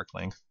tool, arc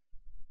length.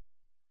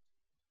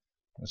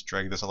 Let's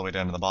drag this all the way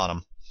down to the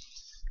bottom.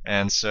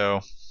 And so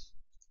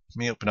let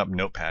me open up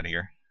Notepad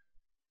here.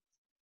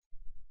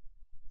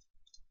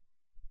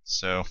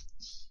 So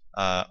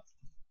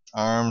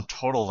arm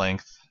total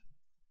length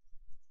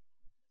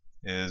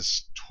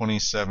is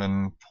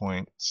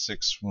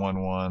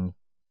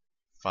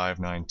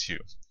 27.611592,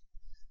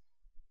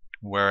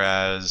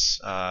 whereas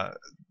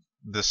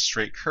this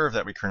straight curve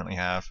that we currently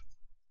have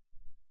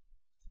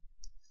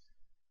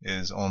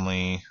is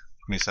only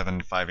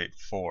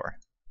 27,584.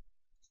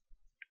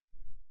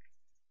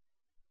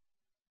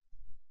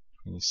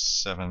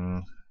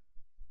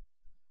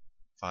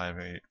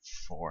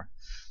 27,584.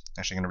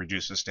 Actually, I'm going to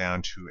reduce this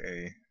down to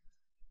a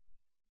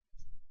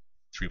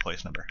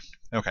 3-place number.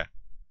 Okay.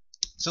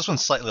 So this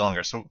one's slightly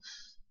longer. So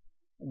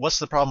what's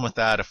the problem with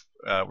that if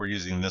we're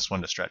using this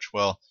one to stretch?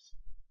 Well,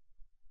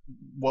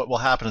 what will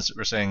happen is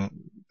we're saying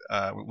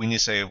we need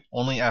to say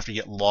only after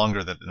you get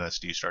longer than this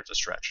do you start to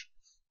stretch.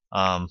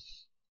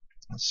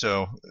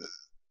 So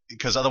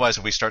because otherwise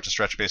if we start to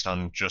stretch based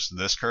on just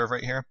this curve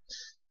right here,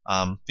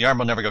 the arm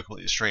will never go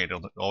completely straight.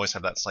 It'll always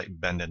have that slight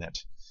bend in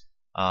it.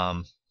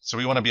 So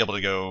we want to be able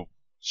to go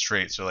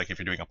straight. So like if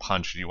you're doing a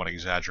punch and you want to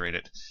exaggerate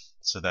it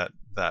so that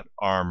that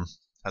arm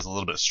has a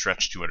little bit of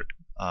stretch to it,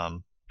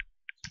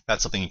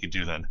 that's something you could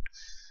do then.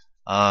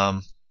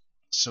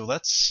 So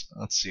let's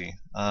see.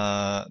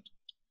 What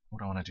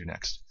do I want to do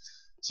next?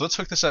 So let's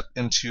hook this up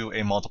into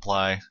a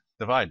multiply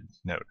divide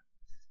node.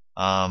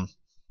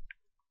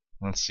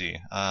 Let's see.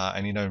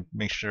 I need to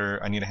make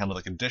sure I need to handle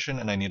the condition,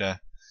 and I need to.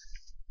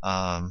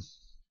 Well,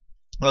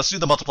 let's do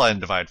the multiply and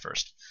divide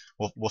first.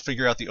 We'll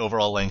figure out the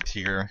overall length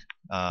here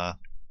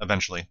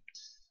eventually.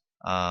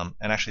 And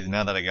actually,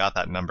 now that I got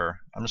that number,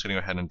 I'm just going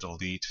to go ahead and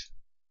delete.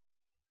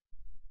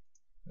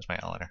 There's my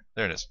outlier.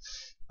 There it is.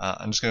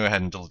 I'm just going to go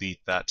ahead and delete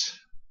that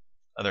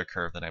other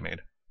curve that I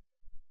made.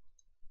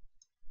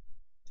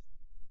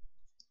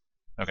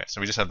 Okay,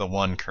 so we just have the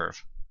one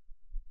curve.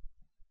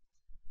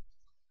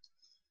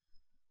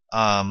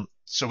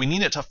 So we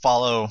need it to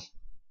follow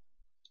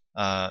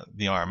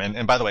the arm.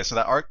 And by the way, so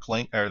that arc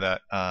length or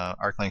that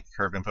arc length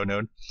curve info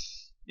node,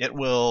 it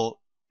will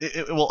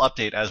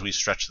update as we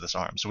stretch this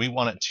arm. So we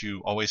want it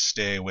to always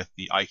stay with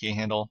the IK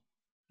handle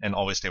and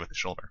always stay with the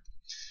shoulder.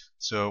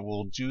 So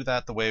we'll do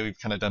that the way we've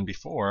kind of done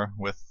before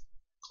with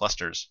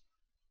clusters.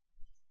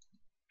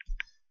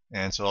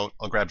 And so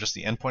I'll grab just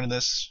the endpoint of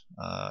this,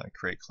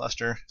 create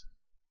cluster,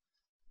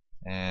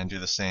 and do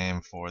the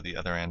same for the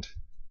other end.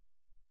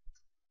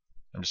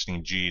 I'm just going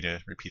to G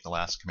to repeat the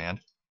last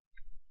command.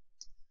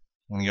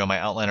 I'm going to go to my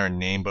outliner and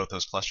name both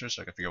those clusters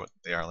so I can figure out what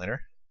they are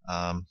later.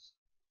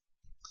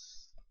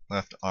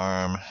 Left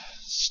arm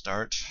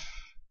start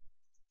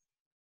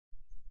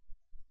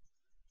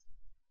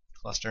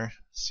cluster,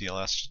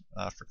 CLS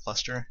for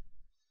cluster,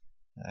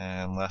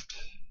 and left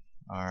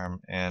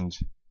arm end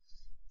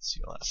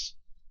CLS.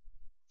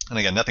 And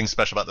again, nothing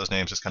special about those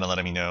names, just kind of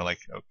letting me know, like,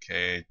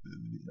 okay,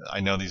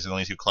 I know these are the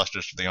only two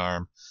clusters for the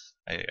arm.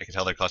 I can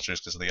tell they're clusters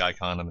because of the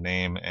icon and the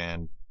name,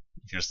 and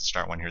here's the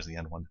start one, here's the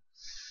end one.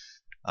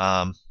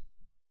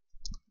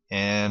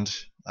 And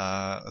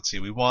let's see,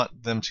 we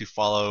want them to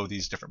follow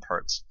these different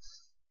parts.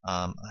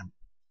 I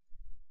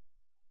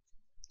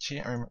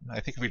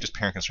think if we just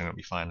parent constrain, it would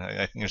be fine.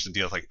 I think there's a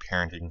deal with like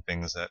parenting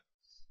things that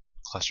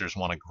clusters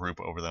want to group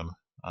over them,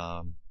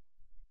 but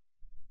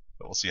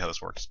we'll see how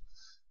this works.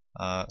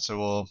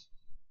 So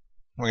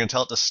we're going to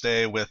tell it to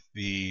stay with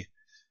the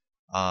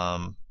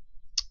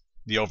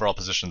overall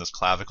position of this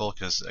clavicle,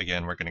 because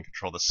again, we're going to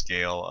control the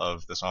scale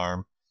of this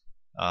arm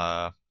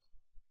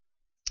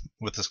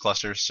with this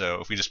cluster.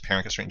 So if we just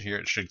parent constrain here,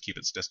 it should keep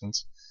its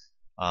distance.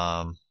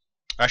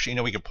 Actually,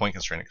 we could point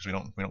constrain it because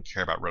we don't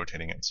care about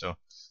rotating it. So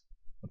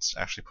let's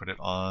actually put it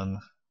on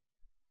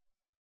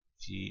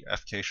the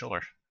FK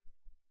shoulder.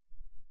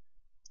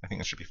 I think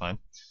this should be fine.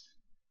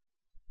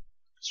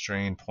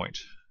 Constrain point.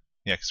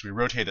 Yeah, because we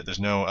rotate it, there's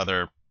no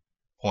other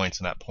points,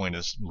 and that point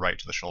is right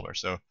to the shoulder.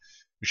 So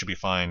we should be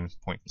fine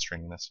point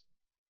constraining this.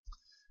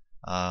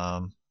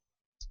 And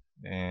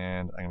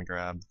I'm going to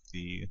grab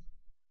the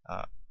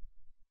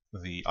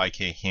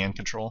IK hand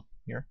control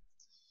here,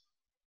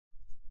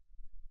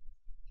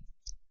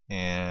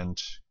 and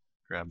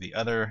grab the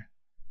other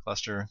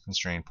cluster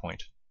constrain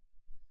point.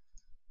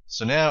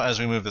 So now as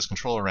we move this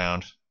control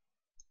around,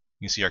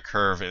 you see our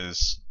curve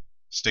is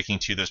sticking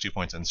to those 2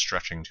 points and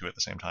stretching to it at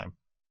the same time.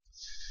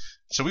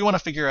 So we want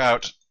to figure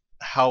out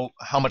how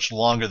much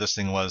longer this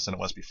thing was than it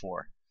was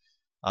before.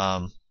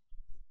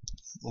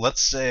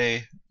 Let's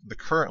say the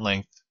current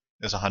length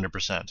is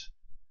 100%,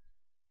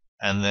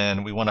 and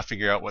then we want to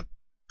figure out what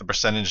the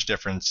percentage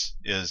difference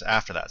is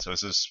after that. So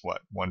is this,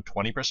 what,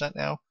 120%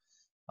 now?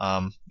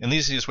 And the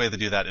easiest way to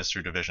do that is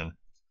through division.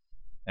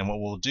 And what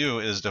we'll do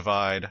is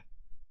divide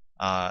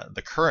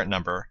the current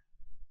number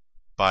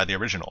by the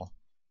original,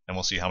 and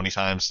we'll see how many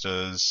times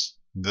does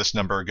this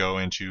number go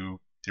into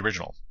the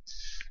original.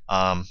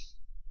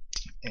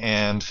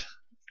 And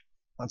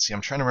let's see,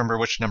 I'm trying to remember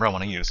which number I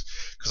want to use,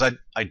 because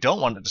I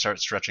don't want it to start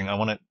stretching. I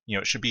want it,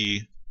 it should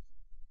be,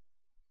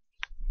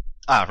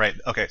 right,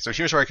 okay, so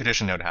here's where our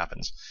condition node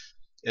happens,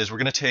 is we're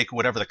going to take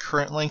whatever the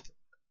current length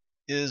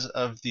is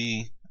of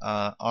the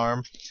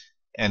arm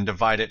and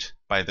divide it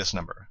by this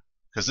number,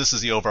 because this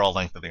is the overall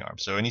length of the arm.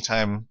 So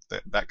anytime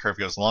that curve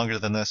goes longer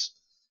than this,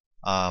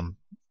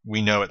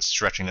 we know it's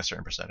stretching a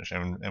certain percentage,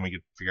 and we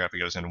can figure out if it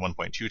goes in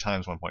 1.2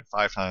 times,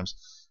 1.5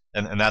 times,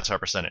 and that's our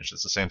percentage.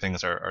 It's the same thing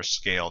as our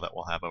scale that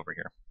we'll have over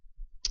here.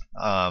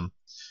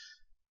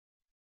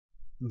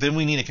 Then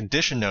we need a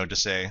condition node to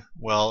say,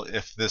 well,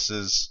 if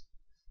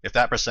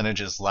that percentage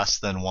is less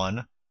than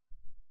 1,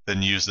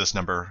 then use this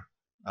number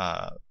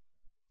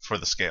for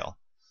the scale,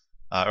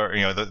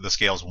 or the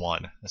scale is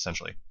 1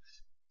 essentially.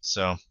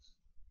 So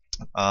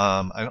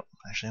I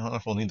don't know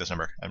if we'll need this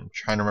number. I'm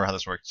trying to remember how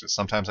this works.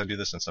 Sometimes I do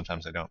this and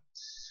sometimes I don't.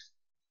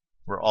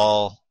 We're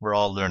all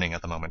learning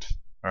at the moment,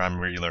 or I'm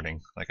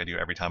relearning like I do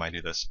every time I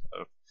do this.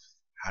 Oh,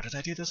 how did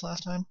I do this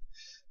last time?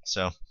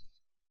 So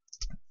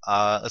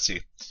let's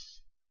see.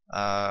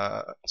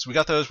 So we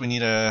got those. We need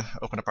to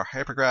open up our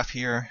hypergraph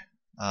here,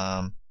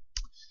 and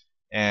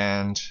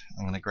I'm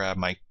going to grab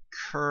my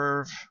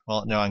curve.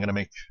 Well, no, I'm going to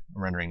make a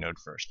rendering node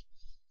first,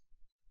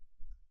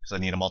 because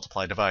I need a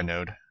multiply divide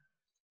node.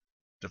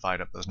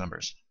 Divide up those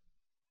numbers,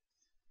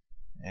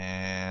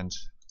 and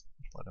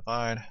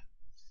divide.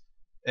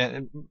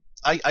 And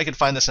I could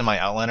find this in my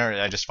outliner.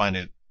 I just find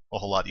it a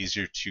whole lot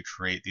easier to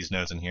create these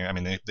nodes in here. I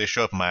mean, they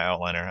show up in my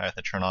outliner. I have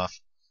to turn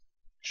off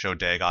show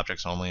DAG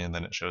objects only, and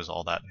then it shows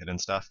all that hidden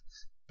stuff.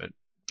 But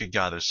good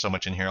God, there's so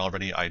much in here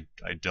already. I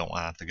don't want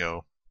to have to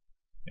go.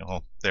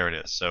 Well, there it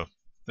is. So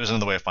there's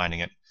another way of finding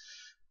it.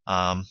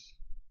 Left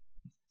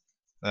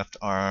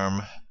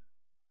arm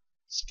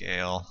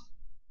scale.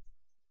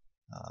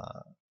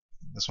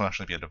 This will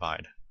actually be a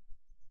divide.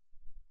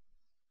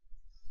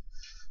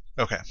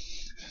 Okay,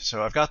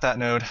 so I've got that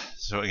node.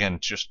 So again,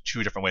 just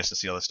 2 different ways to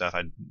see all this stuff.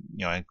 I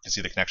can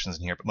see the connections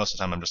in here, but most of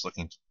the time I'm just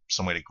looking for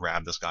some way to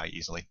grab this guy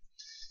easily.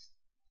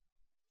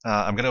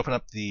 I'm going to open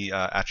up the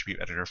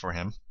attribute editor for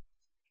him,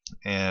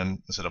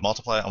 and instead of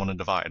multiply, I want to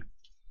divide.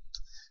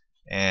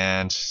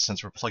 And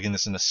since we're plugging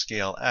this into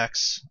scale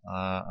x,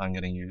 I'm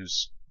going to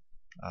use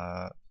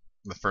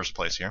the first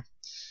place here,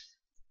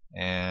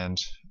 and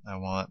I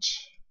want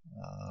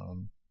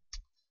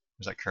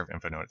there's that curve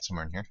info node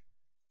somewhere in here.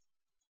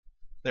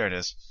 There it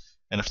is.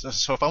 And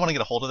so if I want to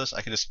get a hold of this,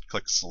 I can just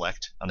click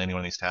select on any one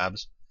of these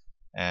tabs,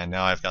 and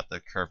now I've got the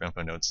curve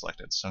info node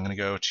selected. So I'm going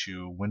to go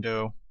to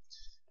Window,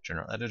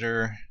 General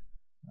Editor,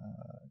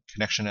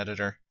 Connection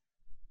Editor,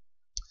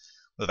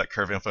 with that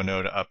curve info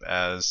node up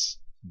as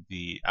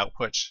the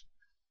output.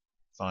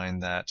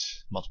 Find that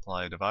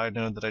multiply divide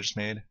node that I just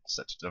made,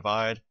 set to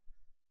divide.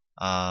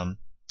 I'm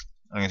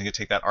going to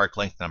take that arc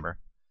length number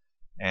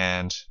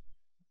and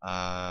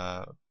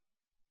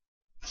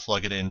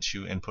plug it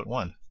into input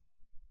 1,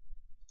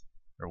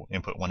 or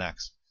input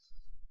 1x.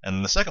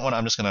 And the second one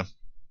I'm just going to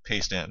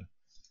paste in.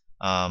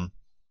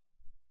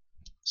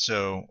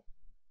 So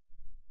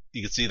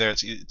you can see there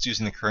it's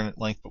using the current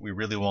length, but we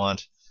really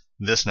want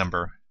this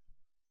number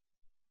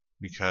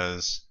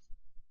because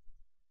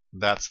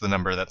that's the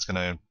number that's going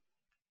to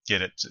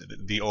get it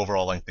the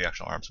overall length of the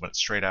actual arm. So when it's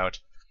straight out,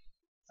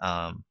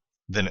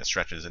 then it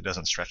stretches. It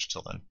doesn't stretch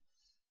till then.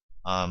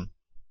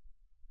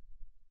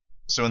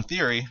 So in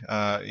theory,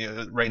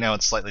 right now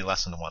it's slightly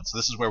less than 1. So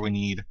this is where we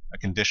need a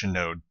condition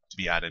node to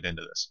be added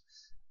into this.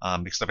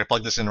 Because if I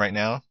plug this in right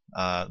now,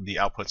 the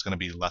output's going to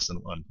be less than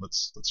 1.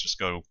 Let's just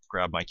go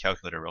grab my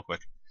calculator real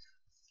quick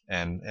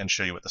and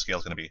show you what the scale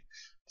is going to be.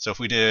 So if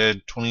we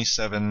did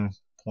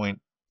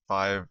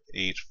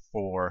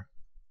 27.584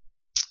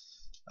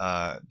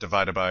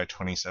 divided by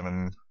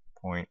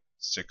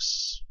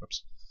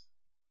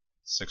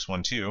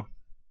 27.612,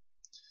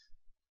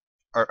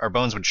 our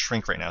bones would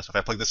shrink right now. So if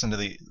I plug this into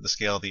the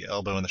scale of the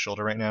elbow and the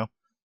shoulder right now,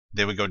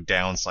 they would go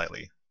down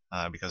slightly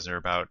because they're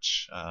about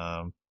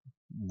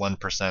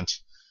 1%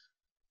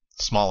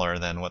 smaller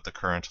than what the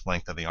current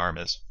length of the arm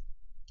is.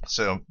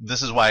 So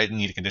this is why I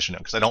need a condition node,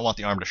 because I don't want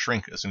the arm to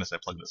shrink as soon as I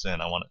plug this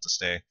in. I want it to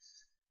stay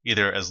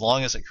either as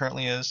long as it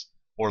currently is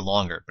or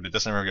longer, but it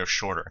doesn't ever go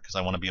shorter because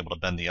I want to be able to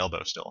bend the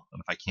elbow still. And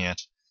if I can't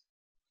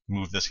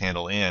move this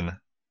handle in,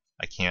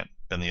 I can't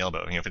bend the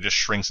elbow. If it just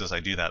shrinks as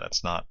I do that,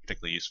 that's not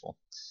particularly useful.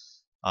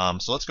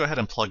 So let's go ahead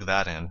and plug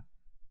that in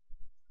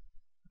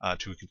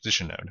to a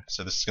condition node.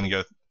 So this is going to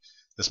go.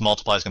 This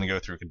multiply is going to go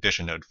through a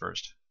condition node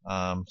first.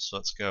 So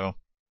let's go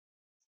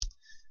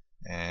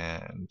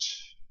and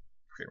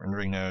create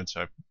rendering node.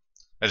 So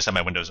I just have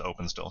my windows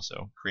open still.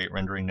 So create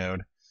rendering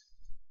node,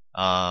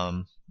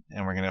 and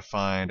we're going to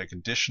find a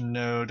condition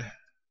node.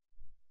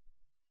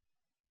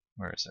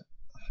 Where is it?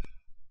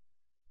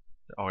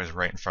 They're always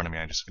right in front of me.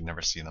 I just could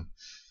never see them.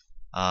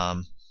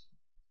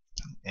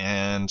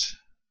 And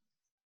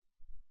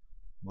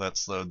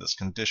let's load this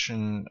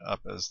condition up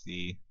as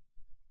the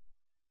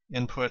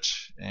input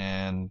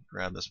and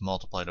grab this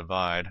multiply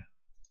divide,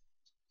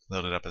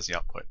 load it up as the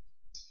output.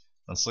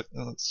 Let's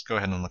go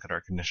ahead and look at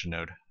our condition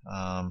node.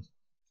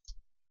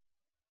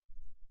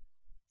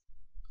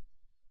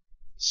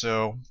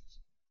 So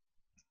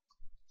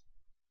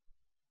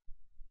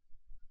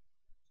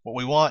what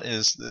we want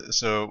is,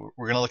 so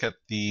we're going to look at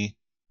the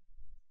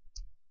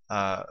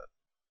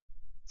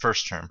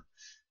first term,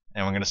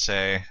 and we're going to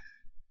say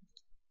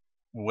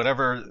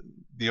whatever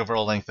the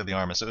overall length of the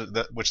arm is, so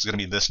which is going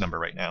to be this number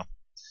right now.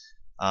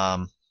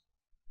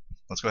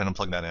 Let's go ahead and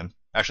plug that in.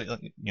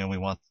 Actually, we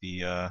want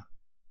the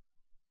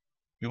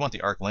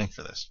arc length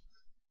for this.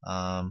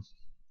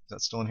 Is that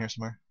still in here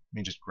somewhere? Let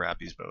me just grab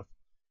these both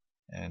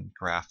and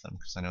graph them,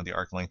 because I know the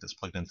arc length is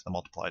plugged into the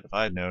multiply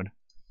divide node.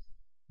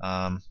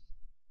 I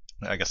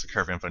guess the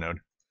curve info node.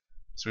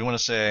 So we want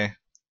to say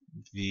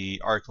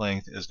the arc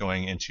length is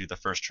going into the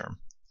first term,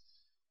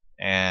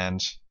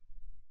 and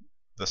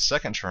the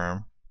second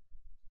term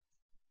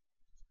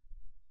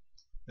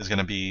is going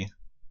to be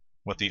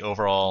what the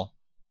overall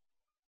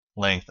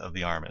length of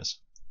the arm is.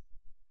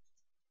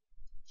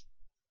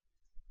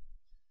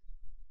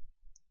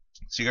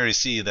 So you already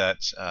see that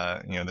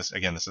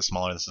this is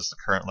smaller. This is the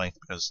current length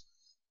because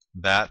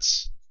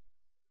that's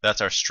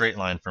our straight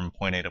line from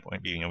point A to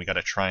point B. We got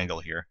a triangle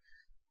here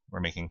we're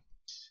making,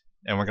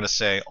 and we're going to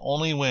say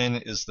only when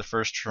is the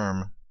first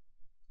term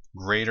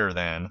greater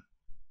than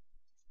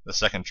the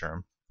second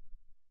term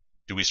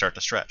do we start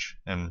to stretch.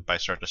 And by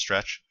start to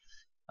stretch,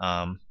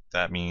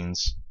 that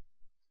means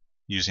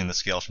using the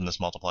scale from this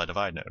multiply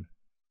divide node.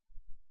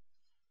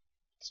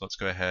 So let's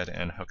go ahead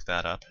and hook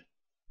that up.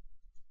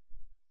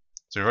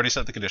 So we've already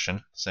set the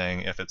condition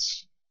saying if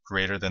it's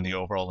greater than the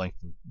overall length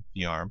of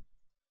the arm,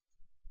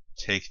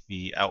 take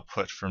the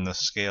output from the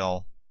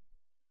scale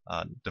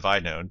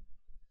divide node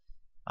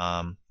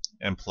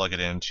and plug it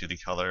into the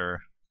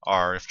color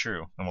R if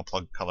true, and we'll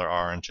plug color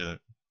R into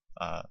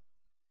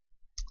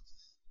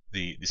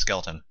the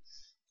skeleton.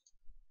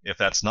 If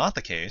that's not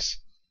the case,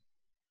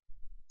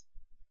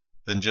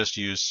 then just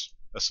use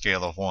a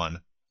scale of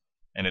 1,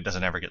 and it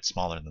doesn't ever get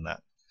smaller than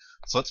that.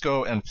 So let's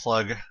go and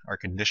plug our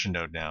condition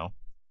node now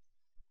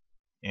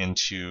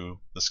into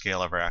the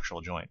scale of our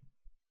actual joint.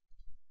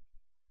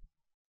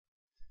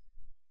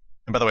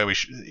 And by the way,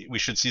 we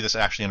should see this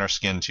actually in our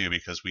skin too,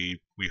 because we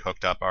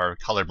hooked up our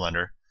color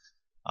blender,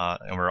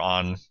 and we're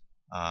on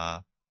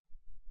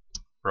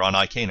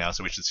IK now,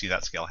 so we should see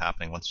that scale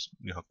happening once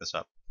we hook this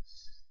up.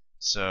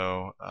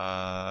 So what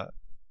I'm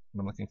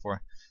looking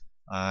for,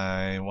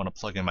 I want to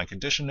plug in my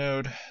condition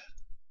node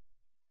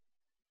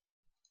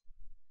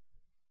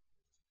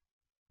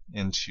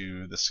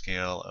into the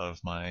scale of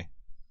my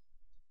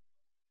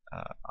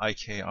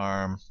IK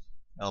arm,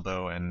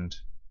 elbow, and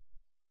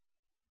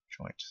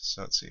joint.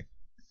 So let's see.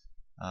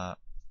 I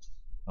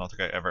don't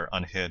think I ever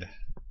unhid.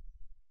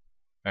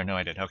 Or no,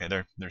 I did. Okay,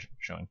 they're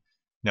showing.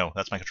 No,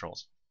 that's my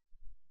controls.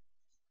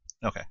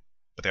 Okay,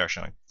 but they are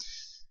showing.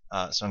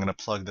 So I'm going to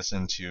plug this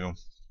into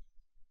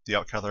the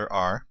out color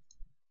R,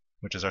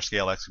 which is our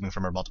scale X coming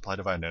from our multiply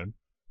divide node,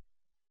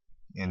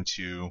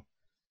 into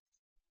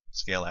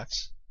scale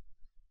X,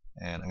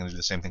 and I'm going to do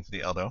the same thing for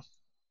the elbow.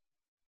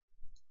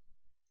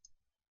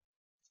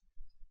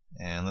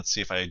 And let's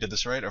see if I did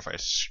this right or if I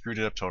screwed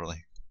it up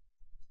totally.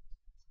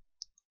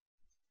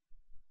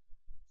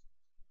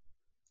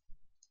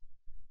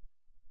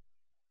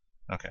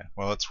 Okay,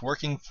 well it's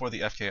working for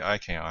the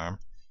FK-IK arm.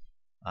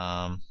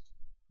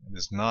 It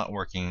is not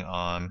working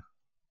on...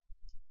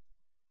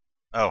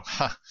 Oh,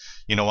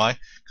 you know why?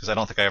 Because I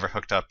don't think I ever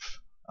hooked up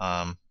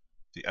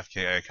the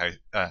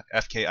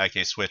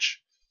FK-IK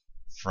switch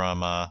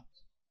from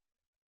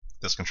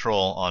this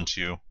control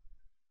onto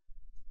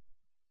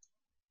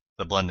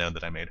the blend node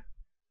that I made.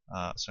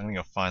 So I'm going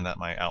to go find that in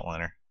my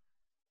outliner.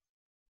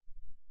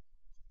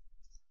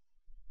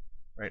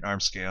 Right arm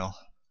scale.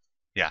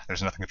 Yeah,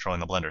 there's nothing controlling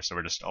the blender, so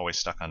we're just always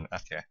stuck on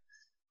FK.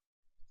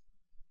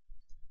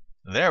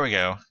 There we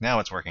go. Now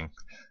it's working.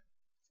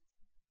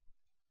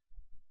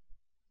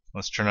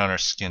 Let's turn on our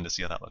skin to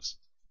see how that looks.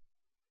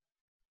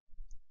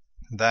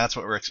 That's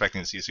what we're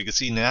expecting to see. So you can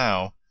see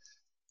now,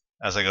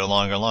 as I go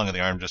longer and longer, the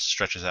arm just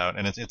stretches out,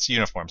 and it's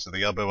uniform. So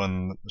the elbow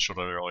and the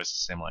shoulder are always the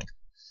same length.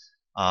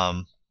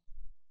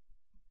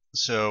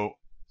 So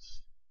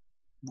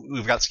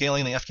we've got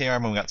scaling the FK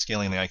arm and we've got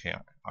scaling the IK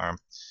arm.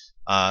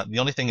 The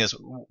only thing is,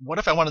 what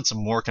if I wanted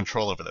some more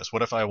control over this?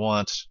 What if I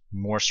want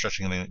more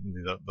stretching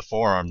in the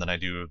forearm than I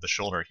do the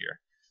shoulder here?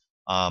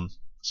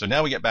 So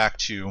now we get back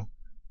to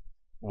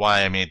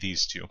why I made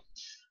these two.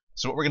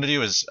 So what we're going to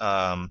do is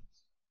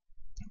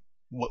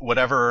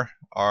whatever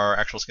our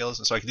actual scale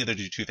is. So I could either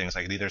do two things.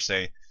 I could either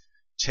say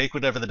take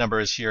whatever the number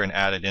is here and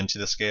add it into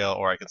the scale,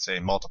 or I could say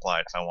multiply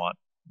it if I want,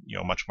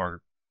 much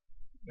more,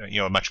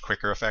 a much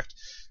quicker effect.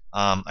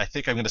 I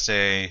think I'm going to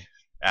say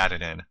add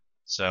it in.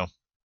 So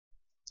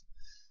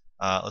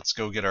let's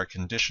go get our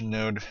condition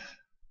node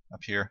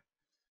up here.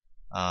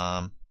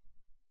 Oh,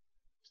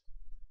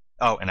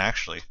 and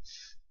actually,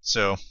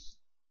 so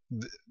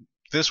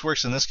this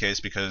works in this case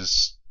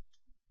because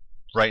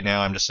right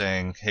now I'm just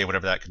saying, hey,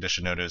 whatever that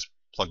condition node is,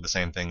 plug the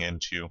same thing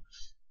into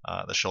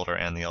the shoulder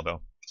and the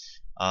elbow.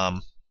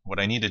 What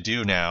I need to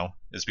do now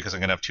is, because I'm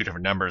going to have two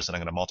different numbers that I'm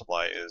going to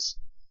multiply, is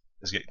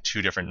get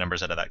two different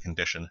numbers out of that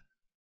condition.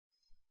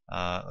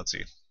 Let's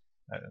see.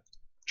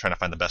 Trying to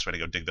find the best way to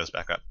go dig those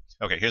back up.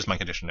 Okay, here's my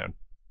condition node.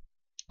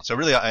 So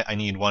really I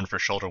need one for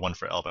shoulder, one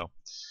for elbow.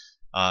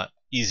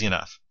 Easy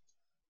enough.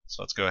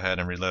 So let's go ahead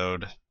and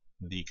reload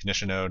the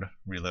condition node,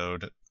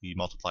 reload the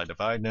multiply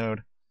divide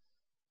node.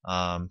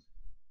 And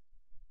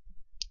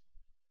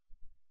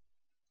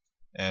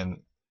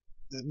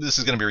this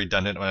is going to be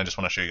redundant, but I just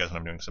want to show you guys what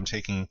I'm doing. So I'm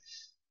taking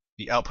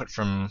the output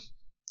from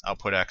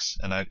output X,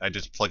 and I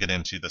just plug it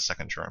into the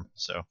second term.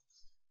 So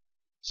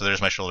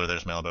there's my shoulder,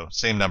 there's my elbow.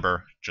 Same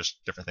number,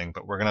 just different thing.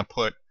 But we're going to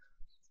put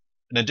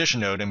an addition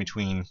node in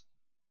between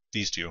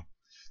these two.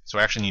 So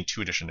I actually need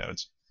two addition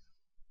nodes.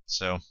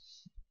 So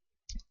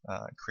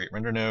create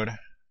render node,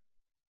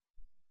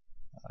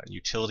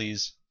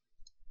 utilities,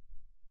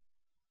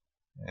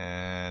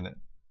 and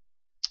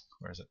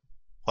where is it?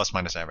 Plus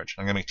minus average.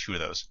 I'm going to make two of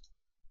those.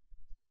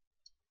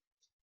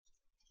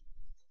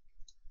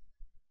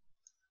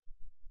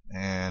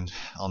 And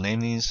I'll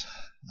name these.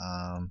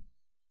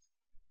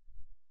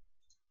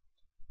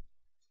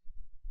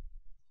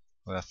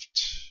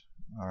 Left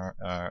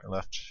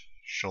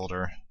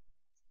shoulder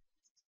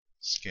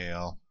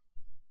scale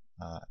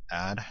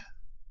add.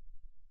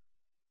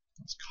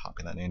 Let's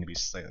copy that name to be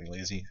slightly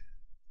lazy.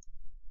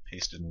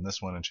 Paste it in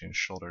this one and change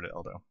shoulder to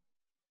elbow.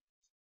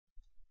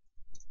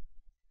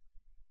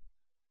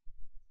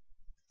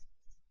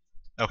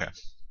 Okay.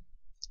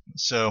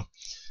 So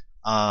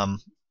what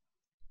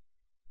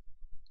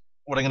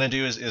I'm going to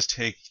do is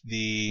take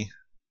the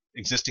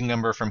existing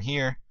number from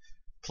here,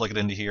 plug it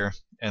into here,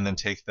 and then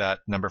take that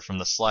number from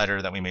the slider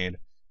that we made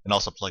and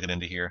also plug it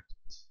into here,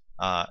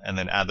 and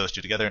then add those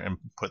two together and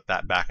put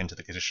that back into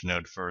the condition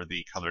node for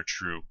the color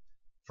true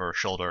for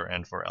shoulder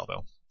and for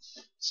elbow.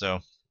 So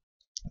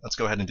let's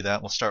go ahead and do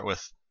that. We'll start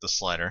with the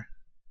slider.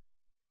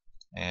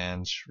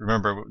 And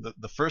remember,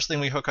 the first thing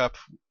we hook up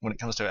when it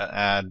comes to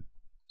add,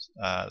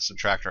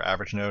 subtract, or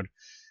average node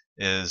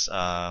is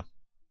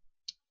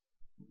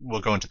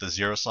we'll go into the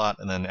 0 slot,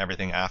 and then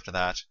everything after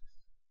that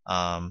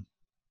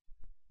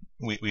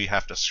we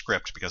have to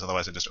script, because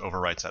otherwise it just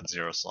overwrites that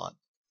 0 slot.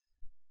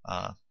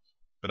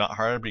 But not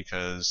hard,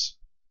 because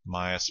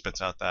Maya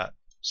spits out that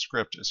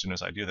script as soon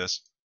as I do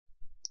this.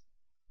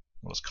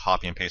 We'll just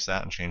copy and paste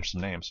that and change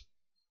some names.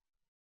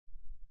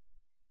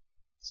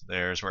 So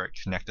there's where it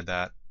connected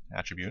that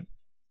attribute.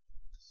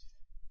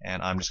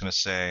 And I'm just going to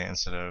say,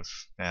 instead of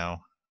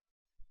now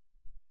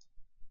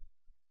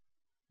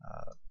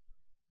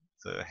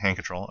the hand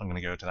control, I'm going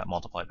to go to that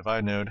multiply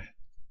divide node,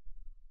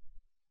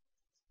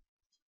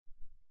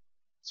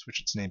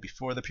 switch its name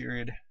before the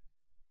period,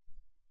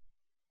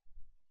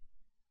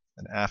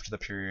 and after the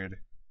period,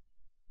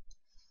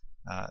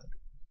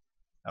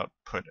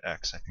 output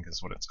X, I think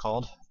is what it's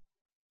called.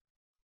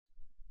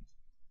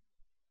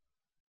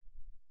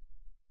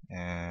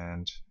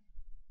 And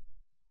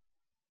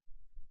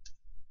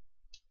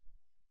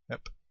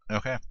yep,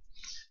 okay.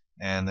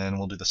 And then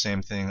we'll do the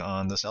same thing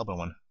on this elbow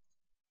one.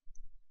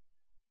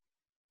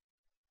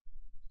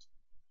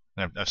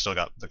 And I've still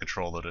got the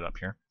control loaded up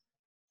here.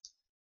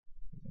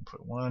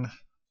 Input 1. I'm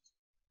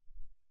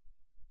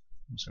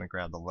just going to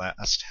grab the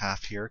last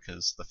half here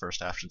because the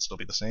first half should still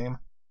be the same.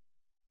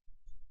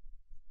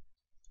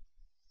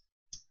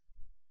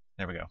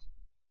 There we go.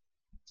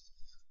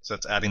 So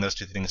that's adding those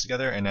two things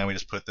together, and now we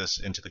just put this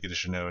into the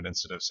condition node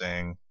instead of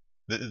saying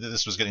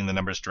this was getting the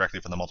numbers directly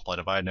from the multiply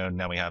divide node.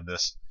 Now we have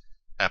this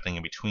happening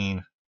in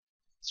between,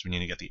 so we need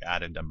to get the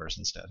added numbers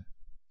instead.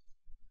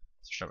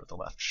 So start with the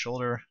left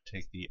shoulder,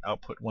 take the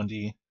output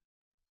 1D,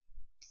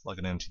 plug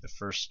it into the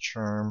first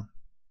term.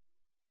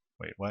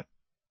 Wait, what?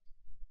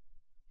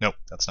 Nope,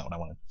 that's not what I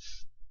wanted.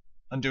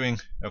 Undoing.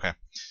 Okay,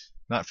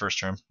 not first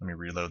term. Let me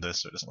reload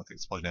this so it doesn't look like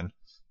it's plugged in.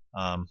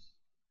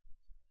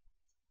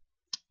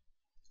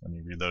 Let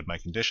me reload my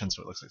condition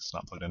so it looks like it's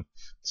not plugged in.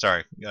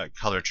 Sorry,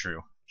 color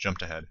true.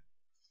 Jumped ahead.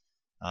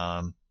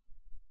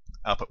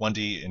 Output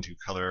 1D into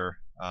color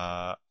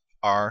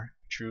R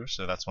true,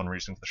 so that's one we're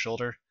using for the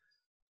shoulder.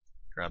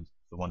 Grab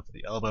the one for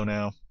the elbow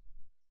now,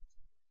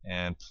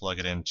 and plug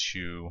it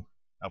into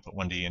output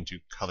 1D into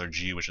color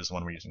G, which is the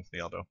one we're using for the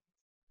elbow.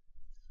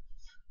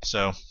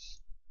 So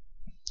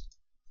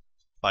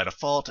by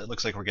default, it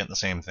looks like we're getting the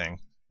same thing,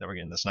 that we're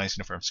getting this nice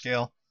uniform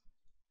scale.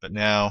 But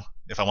now,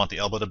 if I want the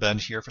elbow to bend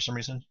here for some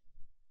reason,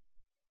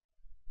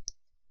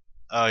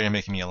 oh, you're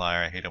making me a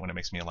liar. I hate it when it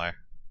makes me a liar.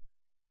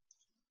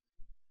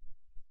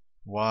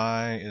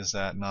 Why is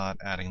that not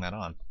adding that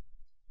on?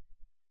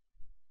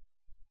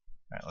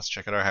 Alright, let's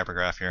check out our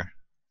hypergraph here.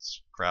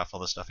 Let's graph all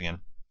this stuff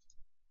again.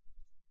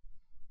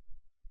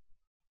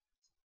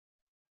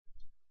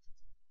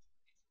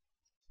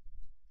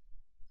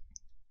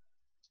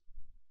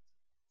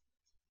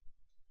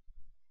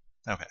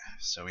 Okay,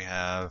 so we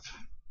have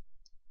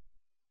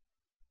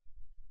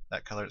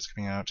that color that's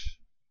coming out.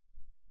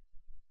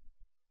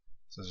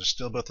 So they're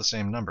still both the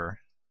same number.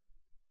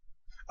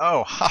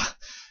 Oh, ha!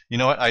 You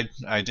know what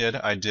I did?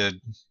 I did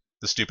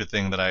the stupid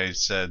thing that I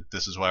said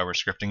this is why we're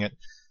scripting it,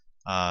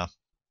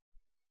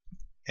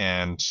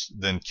 and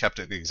then kept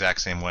it the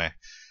exact same way.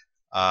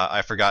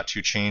 I forgot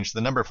to change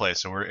the number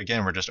place, so we're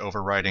just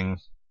overwriting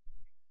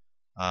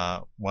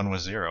 1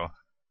 with 0,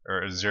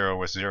 or 0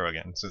 with 0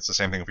 again. So it's the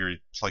same thing if we were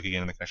plugging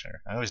in the connection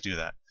error. I always do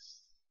that.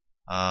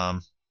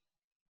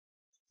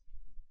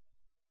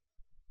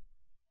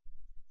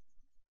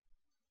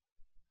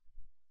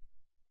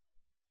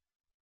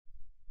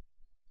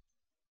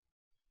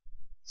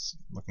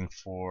 Looking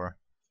for,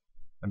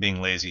 I'm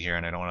being lazy here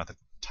and I don't want to have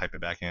to type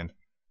it back in.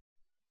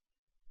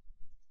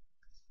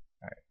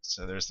 Alright,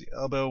 so there's the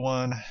elbow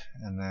one,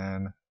 and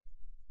then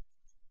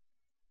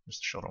there's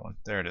the shoulder one.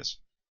 There it is.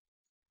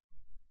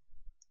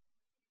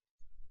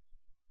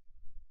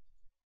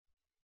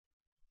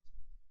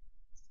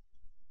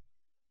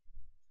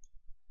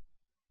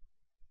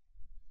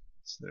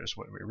 So there's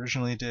what we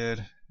originally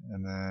did,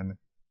 and then,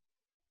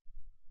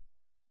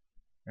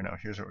 or no,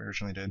 here's what we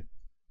originally did.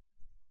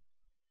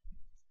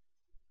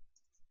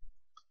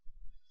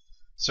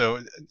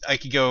 So I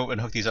could go and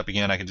hook these up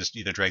again. I could just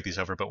either drag these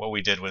over, but what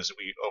we did was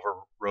we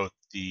overwrote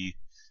the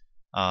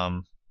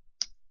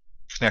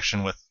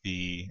connection with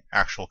the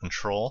actual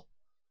control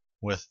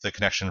with the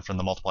connection from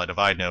the multiply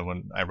divide node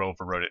when I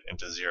overwrote it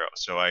into 0.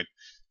 So I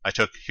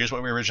took, here's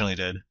what we originally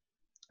did.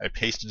 I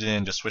pasted it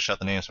in, just switched out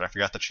the names, but I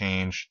forgot to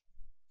change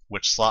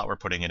which slot we're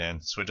putting it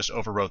in. So it just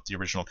overwrote the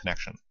original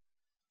connection.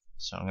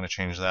 So I'm going to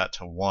change that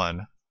to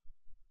 1.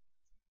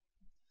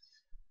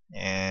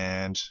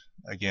 And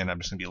again, I'm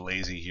just going to be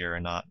lazy here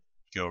and not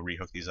go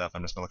rehook these up.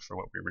 I'm just going to look for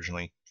what we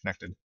originally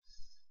connected.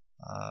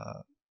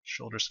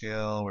 Shoulder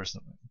scale, where's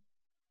the...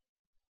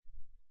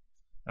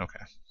 Okay.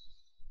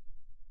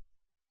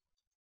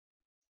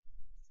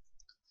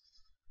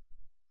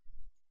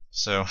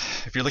 So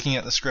if you're looking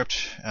at the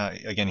script,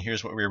 again,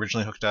 here's what we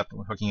originally hooked up.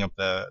 We're hooking up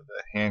the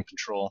hand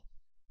control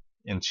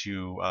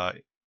into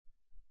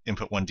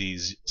input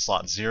 1D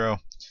slot 0.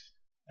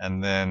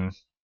 And then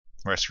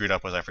where I screwed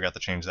up was I forgot to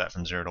change that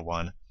from 0 to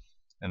 1.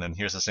 And then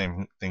here's the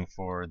same thing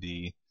for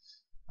the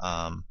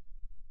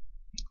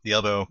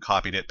elbow,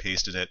 copied it,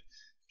 pasted it,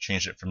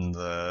 changed it from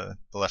the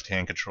left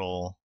hand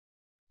control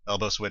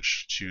elbow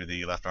switch to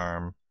the left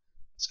arm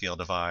scale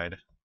divide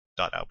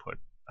dot output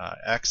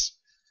X,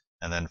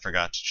 and then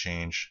forgot to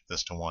change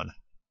this to 1.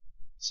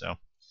 So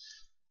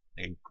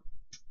I can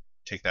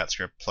take that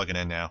script, plug it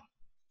in now,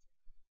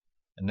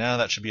 and now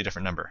that should be a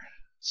different number.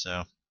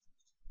 So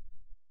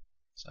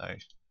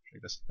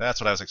that's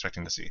what I was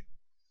expecting to see.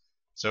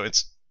 So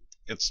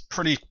it's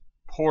pretty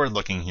poor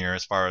looking here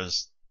as far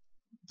as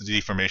the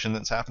deformation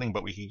that's happening,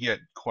 but we can get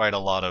quite a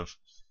lot of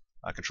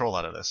control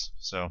out of this.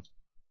 So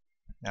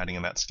adding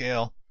in that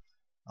scale,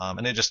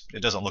 and it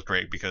doesn't look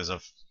great because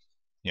of,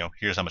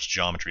 here's how much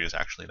geometry is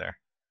actually there.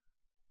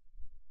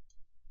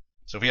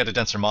 So if we had a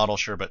denser model,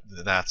 sure, but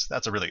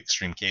that's a really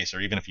extreme case. Or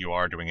even if you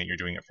are doing it, you're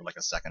doing it for like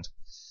a second.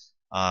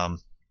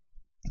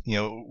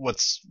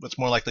 What's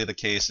more likely the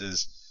case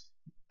is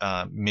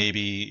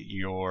maybe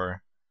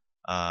you're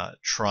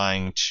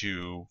trying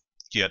to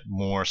get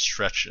more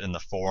stretch in the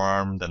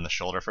forearm than the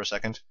shoulder for a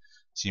second.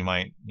 So you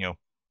might,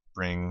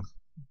 bring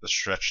the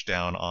stretch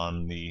down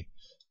on the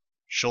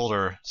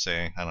shoulder,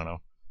 say, I don't know,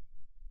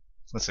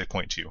 let's say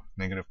 0.2,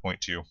 negative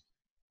 0.2,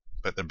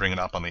 but then bring it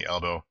up on the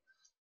elbow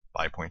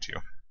by 0.2.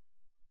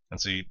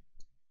 And so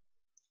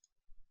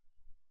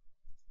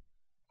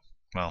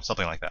Well,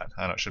 something like that.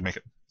 I don't know. Should make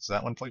it. Is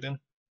that one plugged in?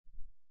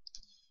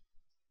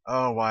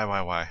 Oh,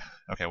 why?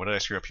 Okay, what did I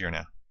screw up here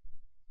now?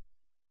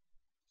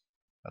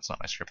 That's not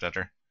my script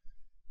editor.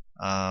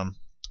 Um,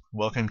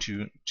 welcome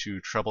to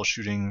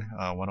Troubleshooting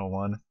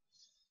 101.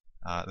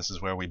 This is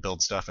where we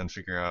build stuff and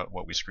figure out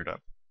what we screwed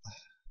up.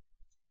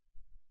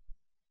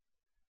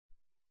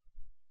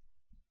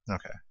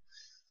 Okay,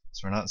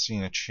 so we're not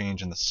seeing a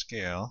change in the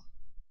scale.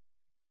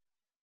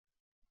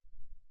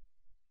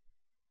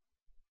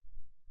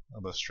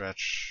 Elbow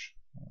stretch,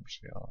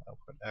 scale,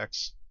 output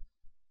X.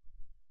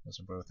 Those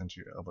are both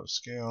into elbow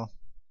scale.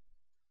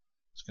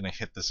 Just going to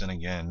hit this in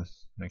again,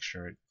 make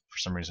sure it, for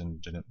some reason,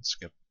 didn't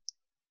skip.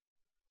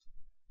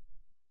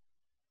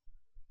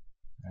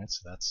 Alright,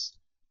 so that's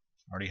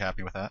already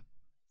happy with that.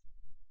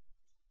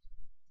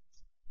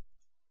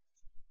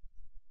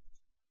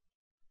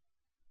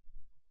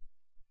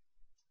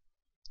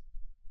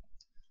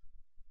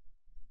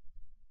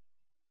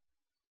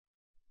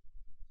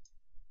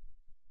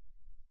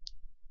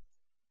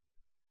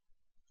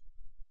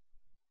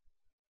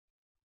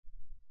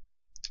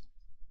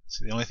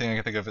 So the only thing I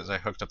can think of is I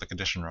hooked up the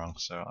condition wrong,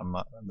 so I'm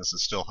not, this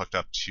is still hooked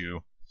up to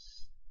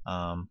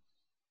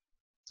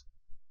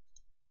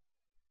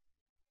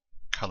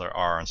color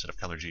R instead of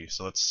color G.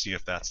 So let's see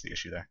if that's the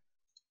issue there.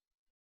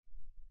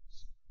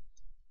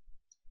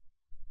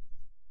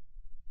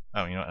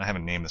 Oh, you know what? I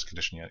haven't named this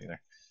condition yet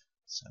either.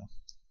 So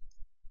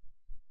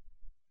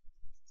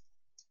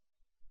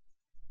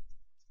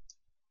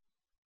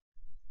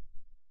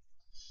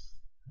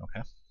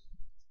okay,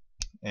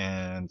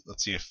 and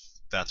let's see if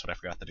that's what I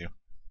forgot to do.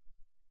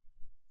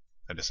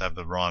 I just have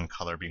the wrong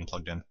color being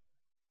plugged in.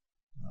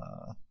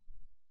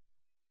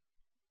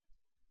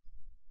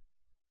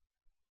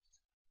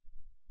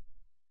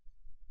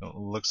 It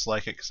looks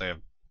like it because I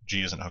have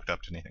G isn't hooked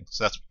up to anything.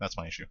 So that's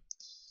my issue.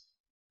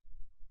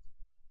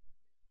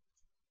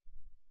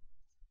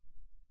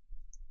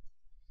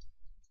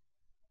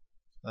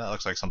 That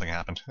looks like something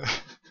happened.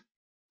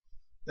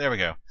 There we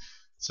go.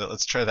 So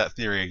let's try that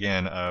theory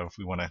again of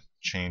we want to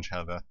change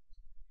how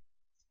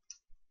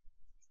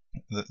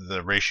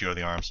the ratio of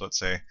the arm. So let's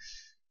say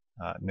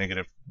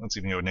negative, let's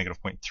even go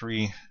negative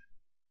 0.3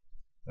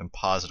 and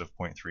positive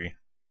 0.3.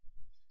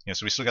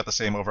 So we still got the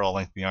same overall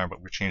length of the arm,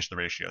 but we changed the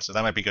ratio. So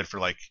that might be good for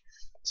like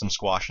some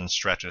squash and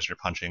stretches you're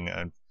punching,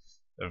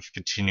 of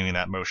continuing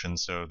that motion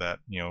so that,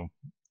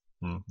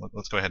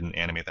 let's go ahead and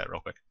animate that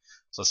real quick.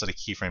 So let's set a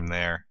keyframe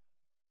there,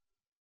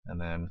 and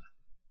then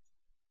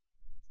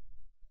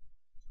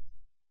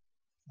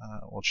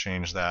we'll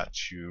change that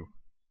to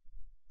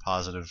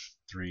positive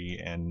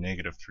 3 and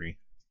negative 3.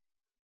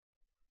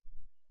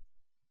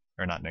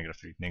 Or not negative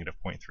 3, negative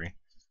 0.3.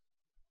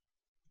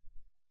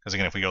 Because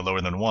again, if we go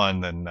lower than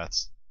 1, then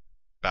that's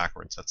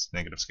backwards, that's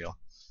negative scale.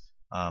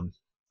 You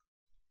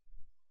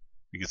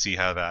can see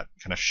how that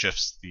kind of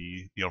shifts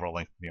the overall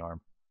length of the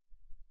arm.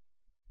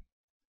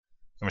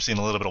 And we're seeing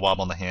a little bit of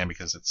wobble in the hand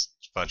because it's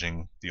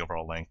fudging the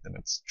overall length and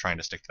it's trying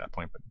to stick to that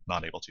point but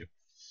not able to.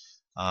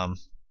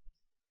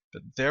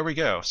 But there we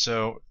go.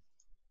 So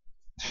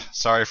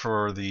sorry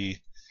for the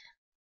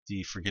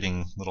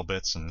forgetting little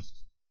bits and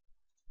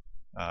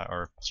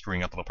or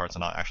screwing up little parts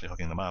and not actually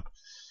hooking them up.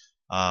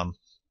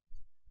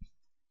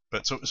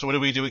 But so what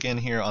did we do again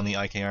here on the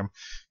IK arm?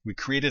 We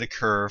created a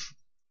curve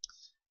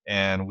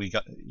and we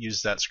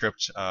used that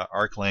script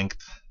arc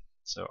length,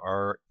 so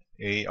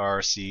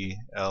ARCLEN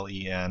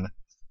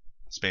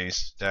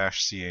space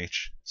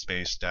 -CH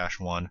space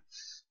 -1.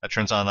 That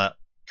turns on that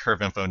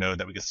curve info node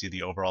that we can see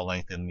the overall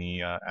length in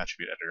the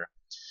attribute editor.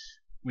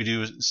 We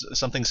do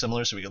something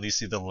similar so we can at least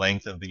see the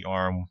length of the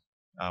arm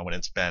when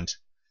it's bent.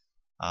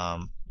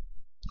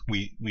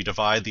 We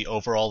divide the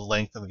overall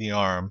length of the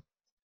arm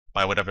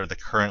by whatever the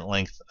current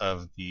length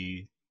of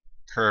the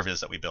curve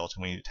is that we built,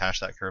 and we attach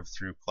that curve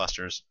through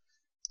clusters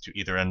to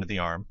either end of the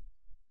arm.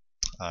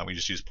 We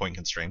just use point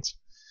constraints.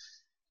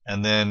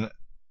 And then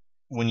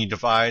when you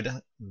divide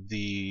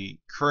the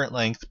current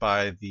length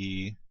by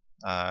the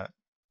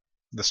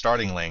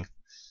starting length,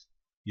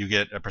 you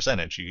get a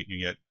percentage. You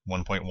get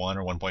 1.1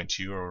 or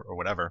 1.2 or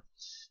whatever.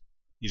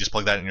 You just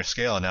plug that in your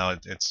scale, and now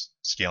it's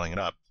scaling it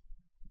up.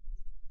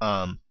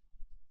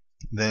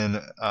 Then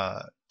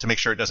to make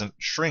sure it doesn't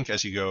shrink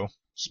as you go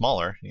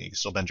smaller, you can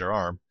still bend your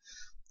arm,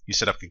 you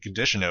set up a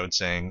condition node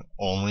saying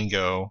only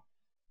go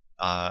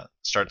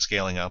start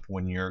scaling up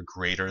when you're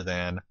greater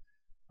than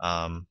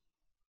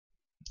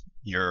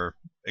your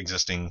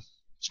existing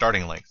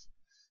starting length,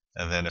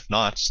 and then if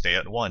not, stay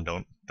at 1.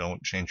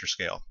 Don't change your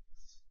scale.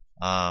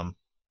 And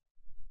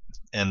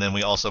then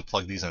we also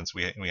plug these in, so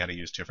we had to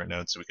use different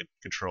nodes so we could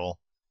control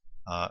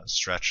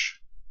stretch.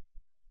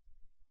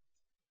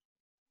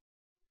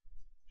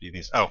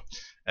 These. Oh,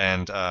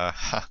 and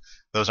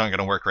those aren't going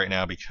to work right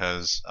now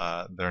because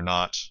they're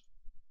not.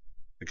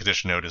 The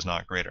condition node is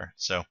not greater.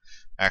 So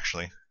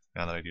actually,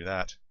 now that I do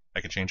that, I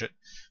can change it.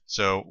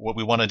 So what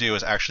we want to do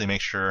is actually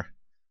make sure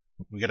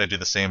we got to do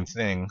the same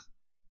thing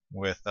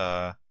with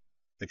the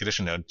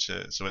condition node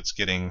so it's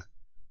getting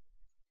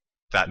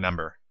that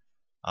number.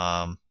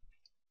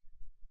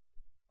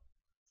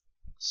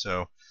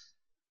 So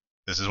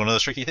this is one of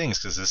those tricky things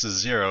because this is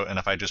 0, and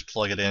if I just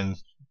plug it in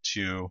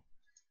to,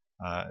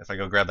 if I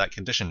go grab that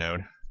condition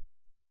node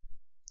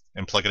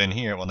and plug it in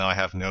here, well, now I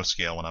have no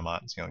scale when I'm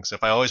on scaling. So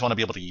if I always want to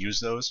be able to use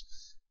those,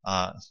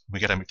 we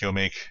gotta go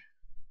make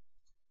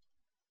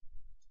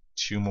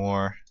 2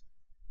 more.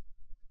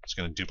 Just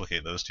gonna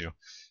duplicate those two.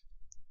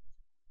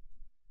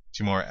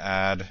 2 more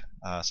add,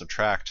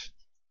 subtract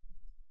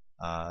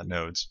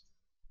nodes,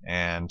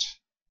 and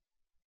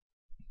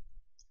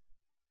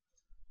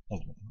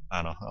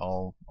I don't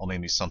know. I'll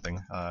name these something.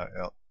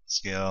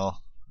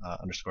 Scale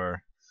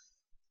underscore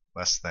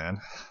less than.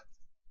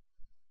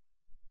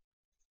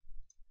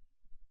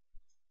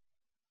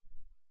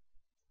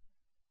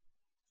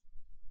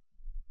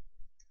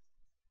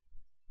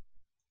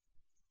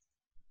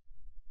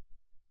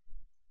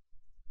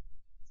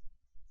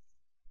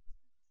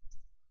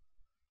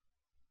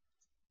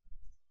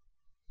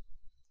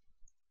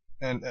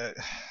 And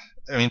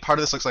I mean, part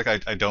of this looks like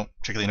I don't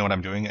particularly know what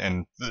I'm doing,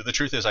 and the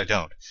truth is I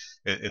don't.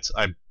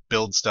 I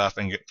build stuff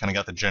and kind of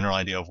got the general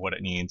idea of what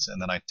it needs,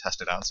 and then I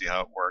test it out and see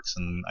how it works,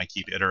 and I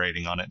keep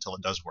iterating on it until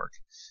it does work.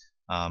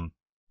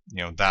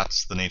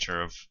 That's the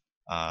nature of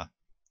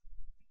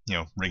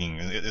rigging.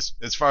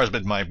 As far as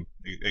been my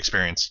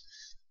experience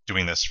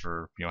doing this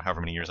for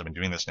however many years I've been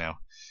doing this now.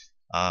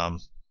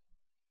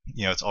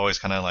 It's always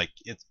kind of like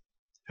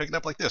pick it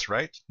up like this,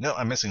 right? No,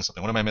 I'm missing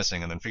something. What am I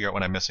missing? And then figure out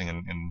what I'm missing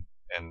and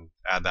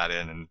add that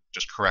in and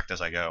just correct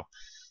as I go.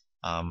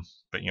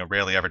 But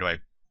rarely ever do I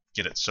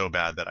get it so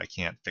bad that I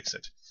can't fix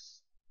it.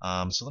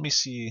 So let me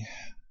see.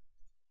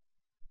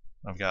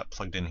 I've got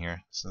plugged in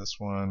here. So this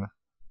one,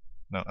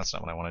 no, that's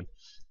not what I wanted.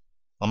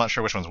 I'm not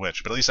sure which one's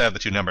which, but at least I have the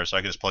 2 numbers, so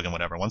I can just plug in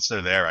whatever. Once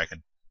they're there, I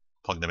could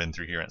plug them in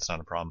through here, and it's not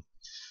a problem.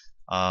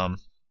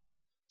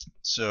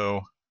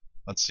 So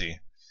let's see.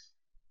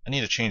 I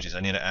need to change these.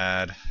 I need to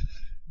add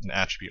an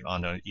attribute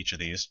onto each of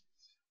these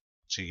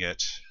to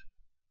get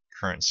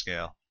current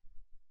scale.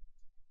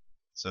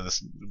 So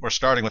we're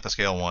starting with the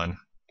scale 1.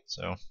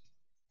 So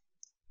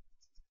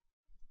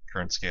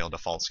current scale,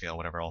 default scale,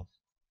 whatever. I'll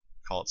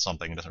call it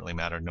something. It doesn't really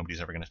matter. Nobody's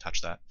ever going to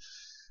touch that.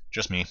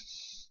 Just me.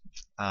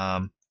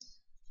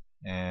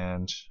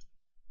 And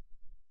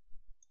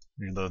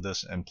reload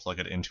this and plug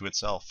it into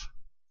itself.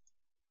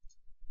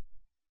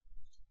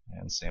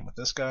 And same with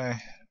this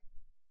guy.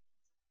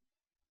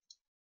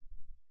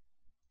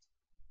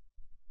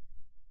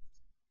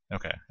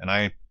 Okay, and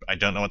I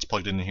don't know what's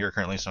plugged in here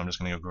currently, so I'm just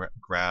going to go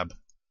grab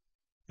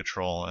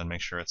control and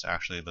make sure it's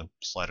actually the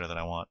slider that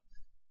I want.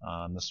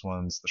 This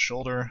one's the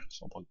shoulder,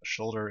 so I'll plug the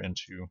shoulder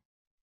into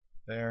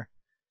there,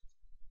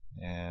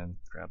 and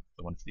grab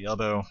the one for the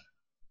elbow,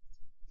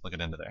 plug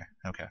it into there.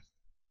 Okay.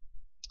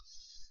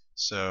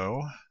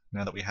 So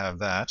now that we have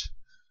that,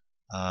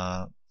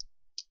 we're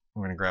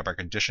going to grab our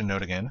condition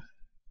node again.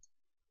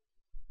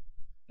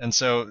 And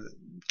so,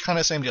 kind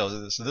of same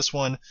deal. So this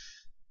one,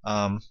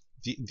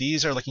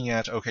 these are looking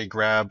at, okay,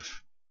 grab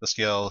the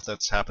scale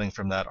that's happening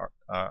from that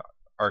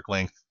arc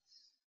length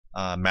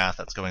math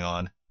that's going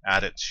on,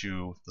 add it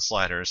to the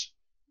sliders,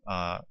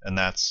 and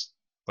that's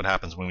what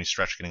happens when we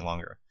stretch getting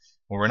longer.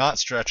 When we're not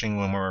stretching,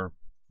 when we're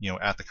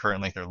at the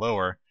current length or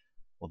lower,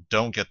 well,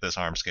 don't get this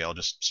arm scale.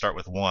 Just start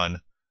with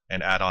 1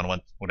 and add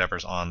on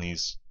whatever's on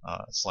these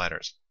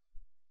sliders.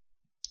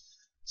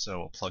 So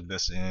we'll plug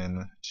this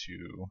in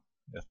to,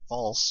 if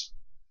false,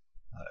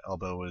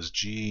 elbow is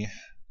G,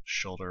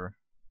 shoulder,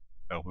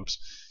 oh, whoops,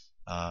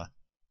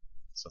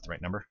 is that the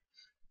right number?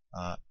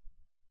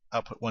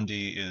 Output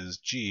 1D is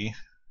G,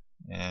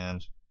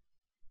 and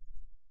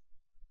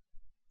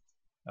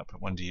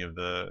output 1D of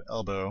the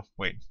elbow,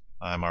 wait,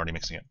 I'm already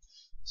mixing it.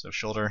 So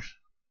shoulder,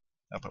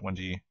 output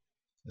 1D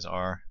is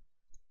R,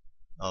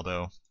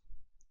 elbow,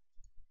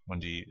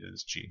 1D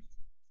is G.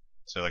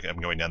 So like I'm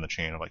going down the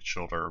chain of like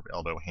shoulder,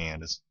 elbow,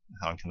 hand is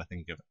how I'm kind of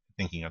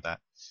thinking of that.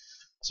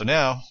 So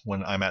now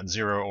when I'm at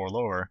 0 or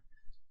lower,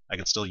 I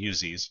can still use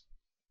these.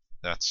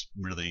 That's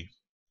really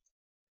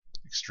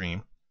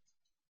extreme.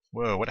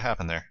 Whoa, what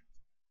happened there?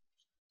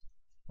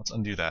 Let's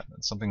undo that.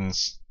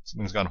 Something's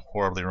gone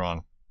horribly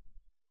wrong.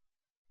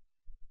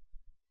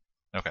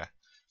 Okay.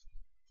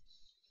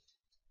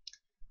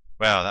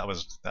 Wow, that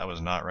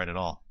was not right at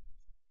all.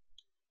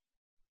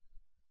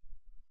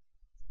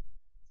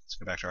 Let's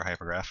go back to our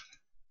hypergraph.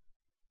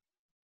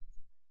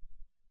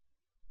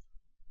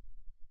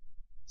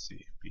 Let's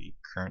see, be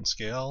current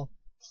scale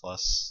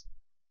plus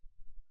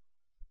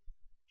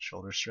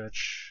shoulder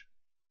stretch.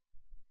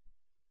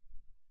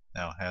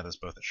 Now I have this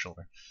both at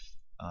shoulder.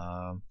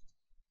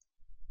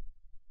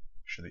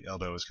 Sure the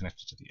elbow is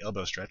connected to the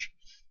elbow stretch.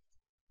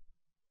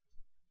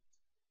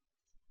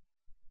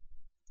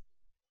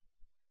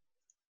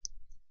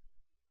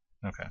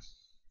 Okay.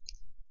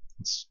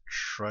 Let's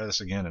try this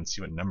again and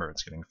see what number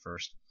it's getting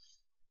first.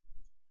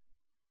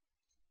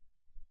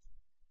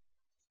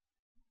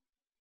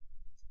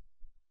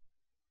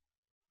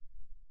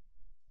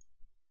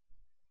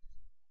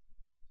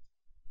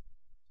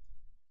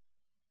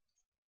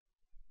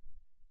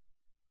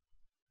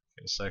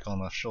 Okay, cycle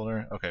on left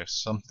shoulder. Okay,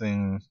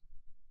 something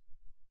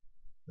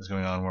is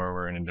going on where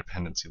we're in a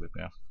dependency loop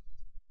now.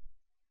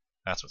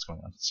 That's what's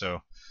going on.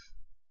 So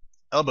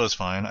elbow's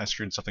fine. I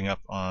screwed something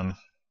up on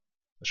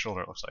the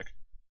shoulder, it looks like.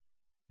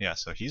 Yeah,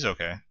 so he's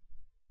okay.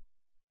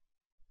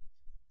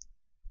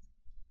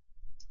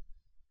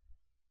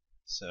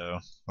 So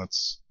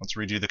let's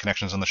redo the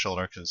connections on the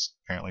shoulder because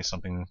apparently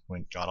something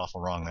went god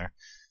awful wrong there.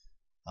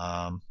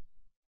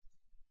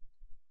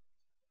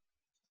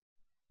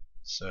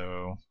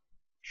 So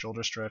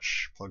shoulder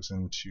stretch plugs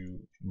into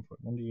input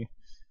 1D,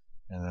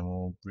 and then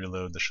we'll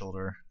reload the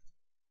shoulder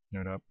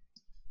node up.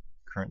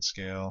 Current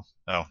scale.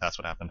 Oh, that's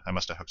what happened. I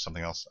must have hooked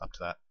something else up to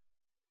that.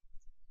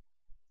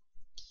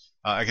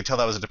 I could tell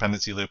that was a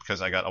dependency loop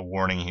because I got a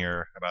warning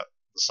here about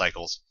the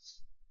cycles,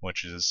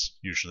 which is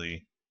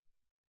usually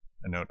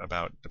a note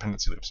about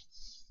dependency loops.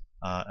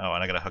 Oh,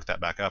 and I gotta hook that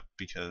back up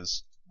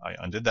because I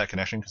undid that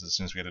connection because as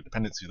soon as we had a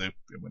dependency loop,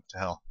 it went to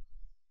hell.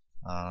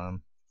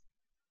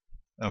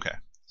 Okay,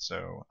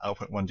 so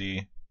output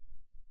 1D,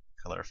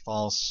 color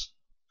false,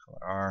 color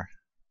R.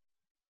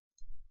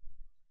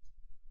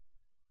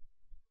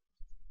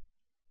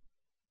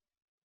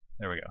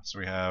 There we go. So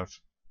we have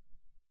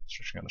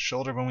stretching on the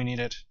shoulder when we need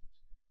it,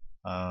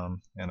 and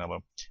elbow.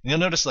 And you'll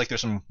notice like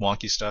there's some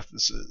wonky stuff.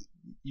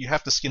 You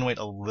have to skin weight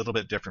a little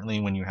bit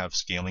differently when you have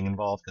scaling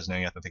involved because now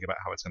you have to think about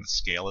how it's going to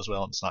scale as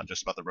well. It's not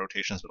just about the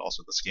rotations, but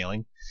also the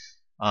scaling.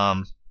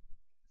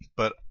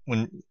 But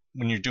when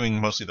you're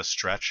doing mostly the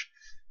stretch,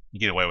 you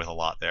get away with a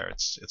lot there.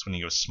 It's when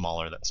you go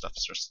smaller that stuff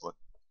starts to look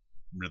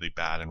really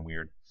bad and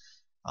weird.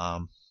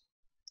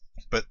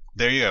 But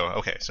there you go.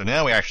 Okay, so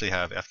now we actually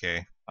have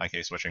FK,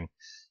 IK switching.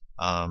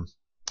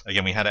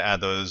 Again, we had to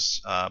add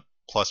those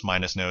plus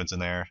minus nodes in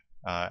there,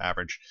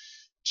 average,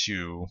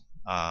 to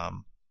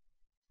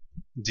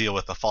deal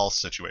with the false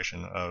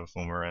situation of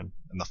when we're in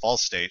the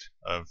false state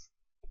of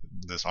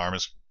this arm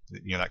is,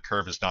 that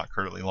curve is not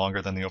currently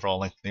longer than the overall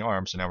length of the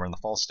arm, so now we're in the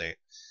false state.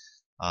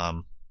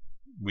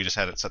 We just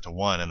had it set to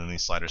 1, and then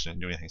these sliders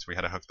didn't do anything, so we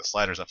had to hook the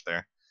sliders up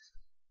there.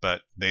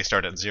 But they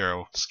start at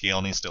 0,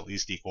 scale needs to at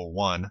least equal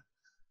 1,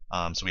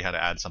 so we had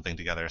to add something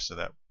together so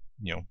that,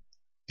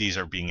 these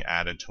are being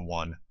added to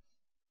 1,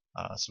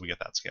 so we get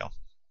that scale.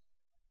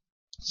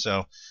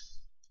 So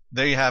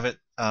there you have it.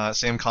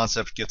 Same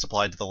concept gets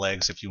applied to the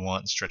legs if you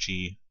want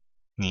stretchy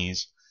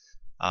knees.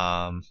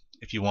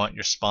 If you want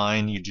your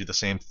spine, you do the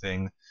same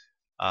thing.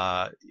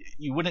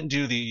 You wouldn't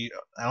do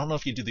I don't know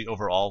if you do the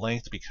overall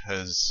length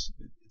because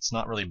it's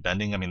not really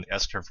bending. I mean, the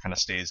S-curve kind of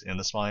stays in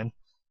the spine,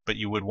 but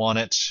you would want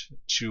it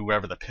to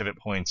wherever the pivot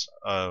points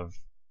of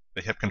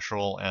the hip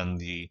control and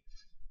the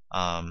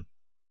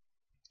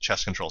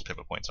chest control's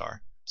pivot points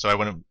are. So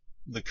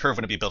the curve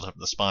wouldn't be built up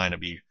the spine, it'd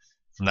be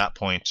from that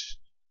point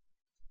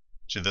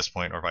to this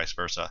point or vice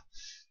versa.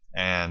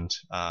 And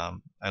I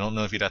don't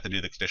know if you'd have to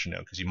do the condition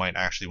node because you might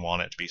actually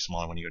want it to be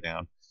smaller when you go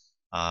down.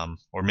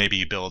 Or maybe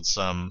you build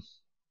some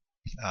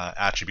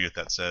attribute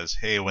that says,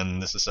 hey, when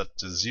this is set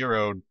to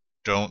 0,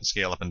 don't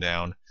scale up and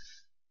down,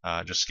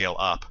 just scale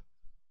up.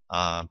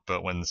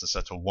 But when this is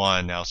set to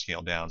 1, now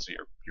scale down, so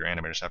your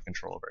animators have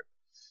control over it.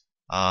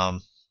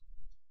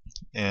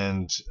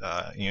 And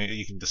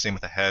you can do the same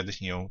with the head,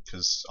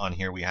 because on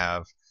here we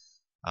have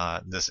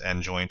this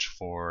end joint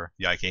for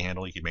the IK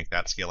handle. You could make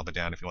that scale up and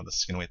down if you want the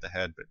skin weight the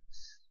head, but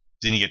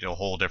then you get to a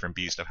whole different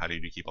beast of how do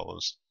you keep all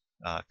those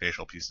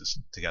facial pieces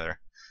together.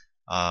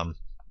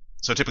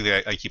 So typically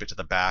I keep it to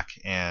the back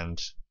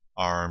and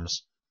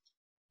arms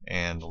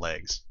and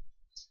legs.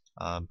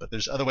 But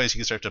there's other ways you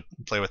can start to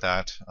play with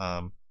that.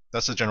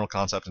 That's the general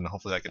concept, and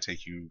hopefully that could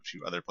take you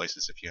to other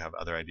places if you have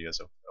other ideas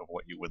of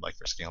what you would like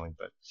for scaling.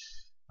 But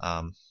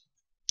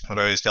what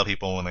I always tell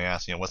people when they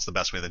ask, what's the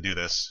best way to do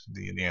this,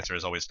 the answer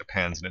is always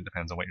depends, and it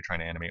depends on what you're trying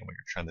to animate and what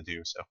you're trying to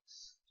do.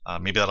 So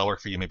maybe that'll work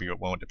for you, maybe it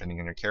won't, depending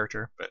on your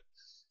character. But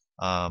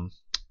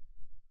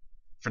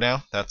for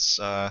now, that's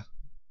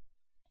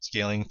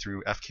scaling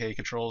through FK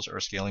controls or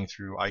scaling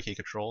through IK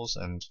controls,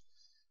 and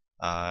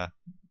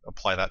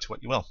apply that to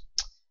what you will.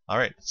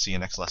 Alright, see you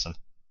next lesson.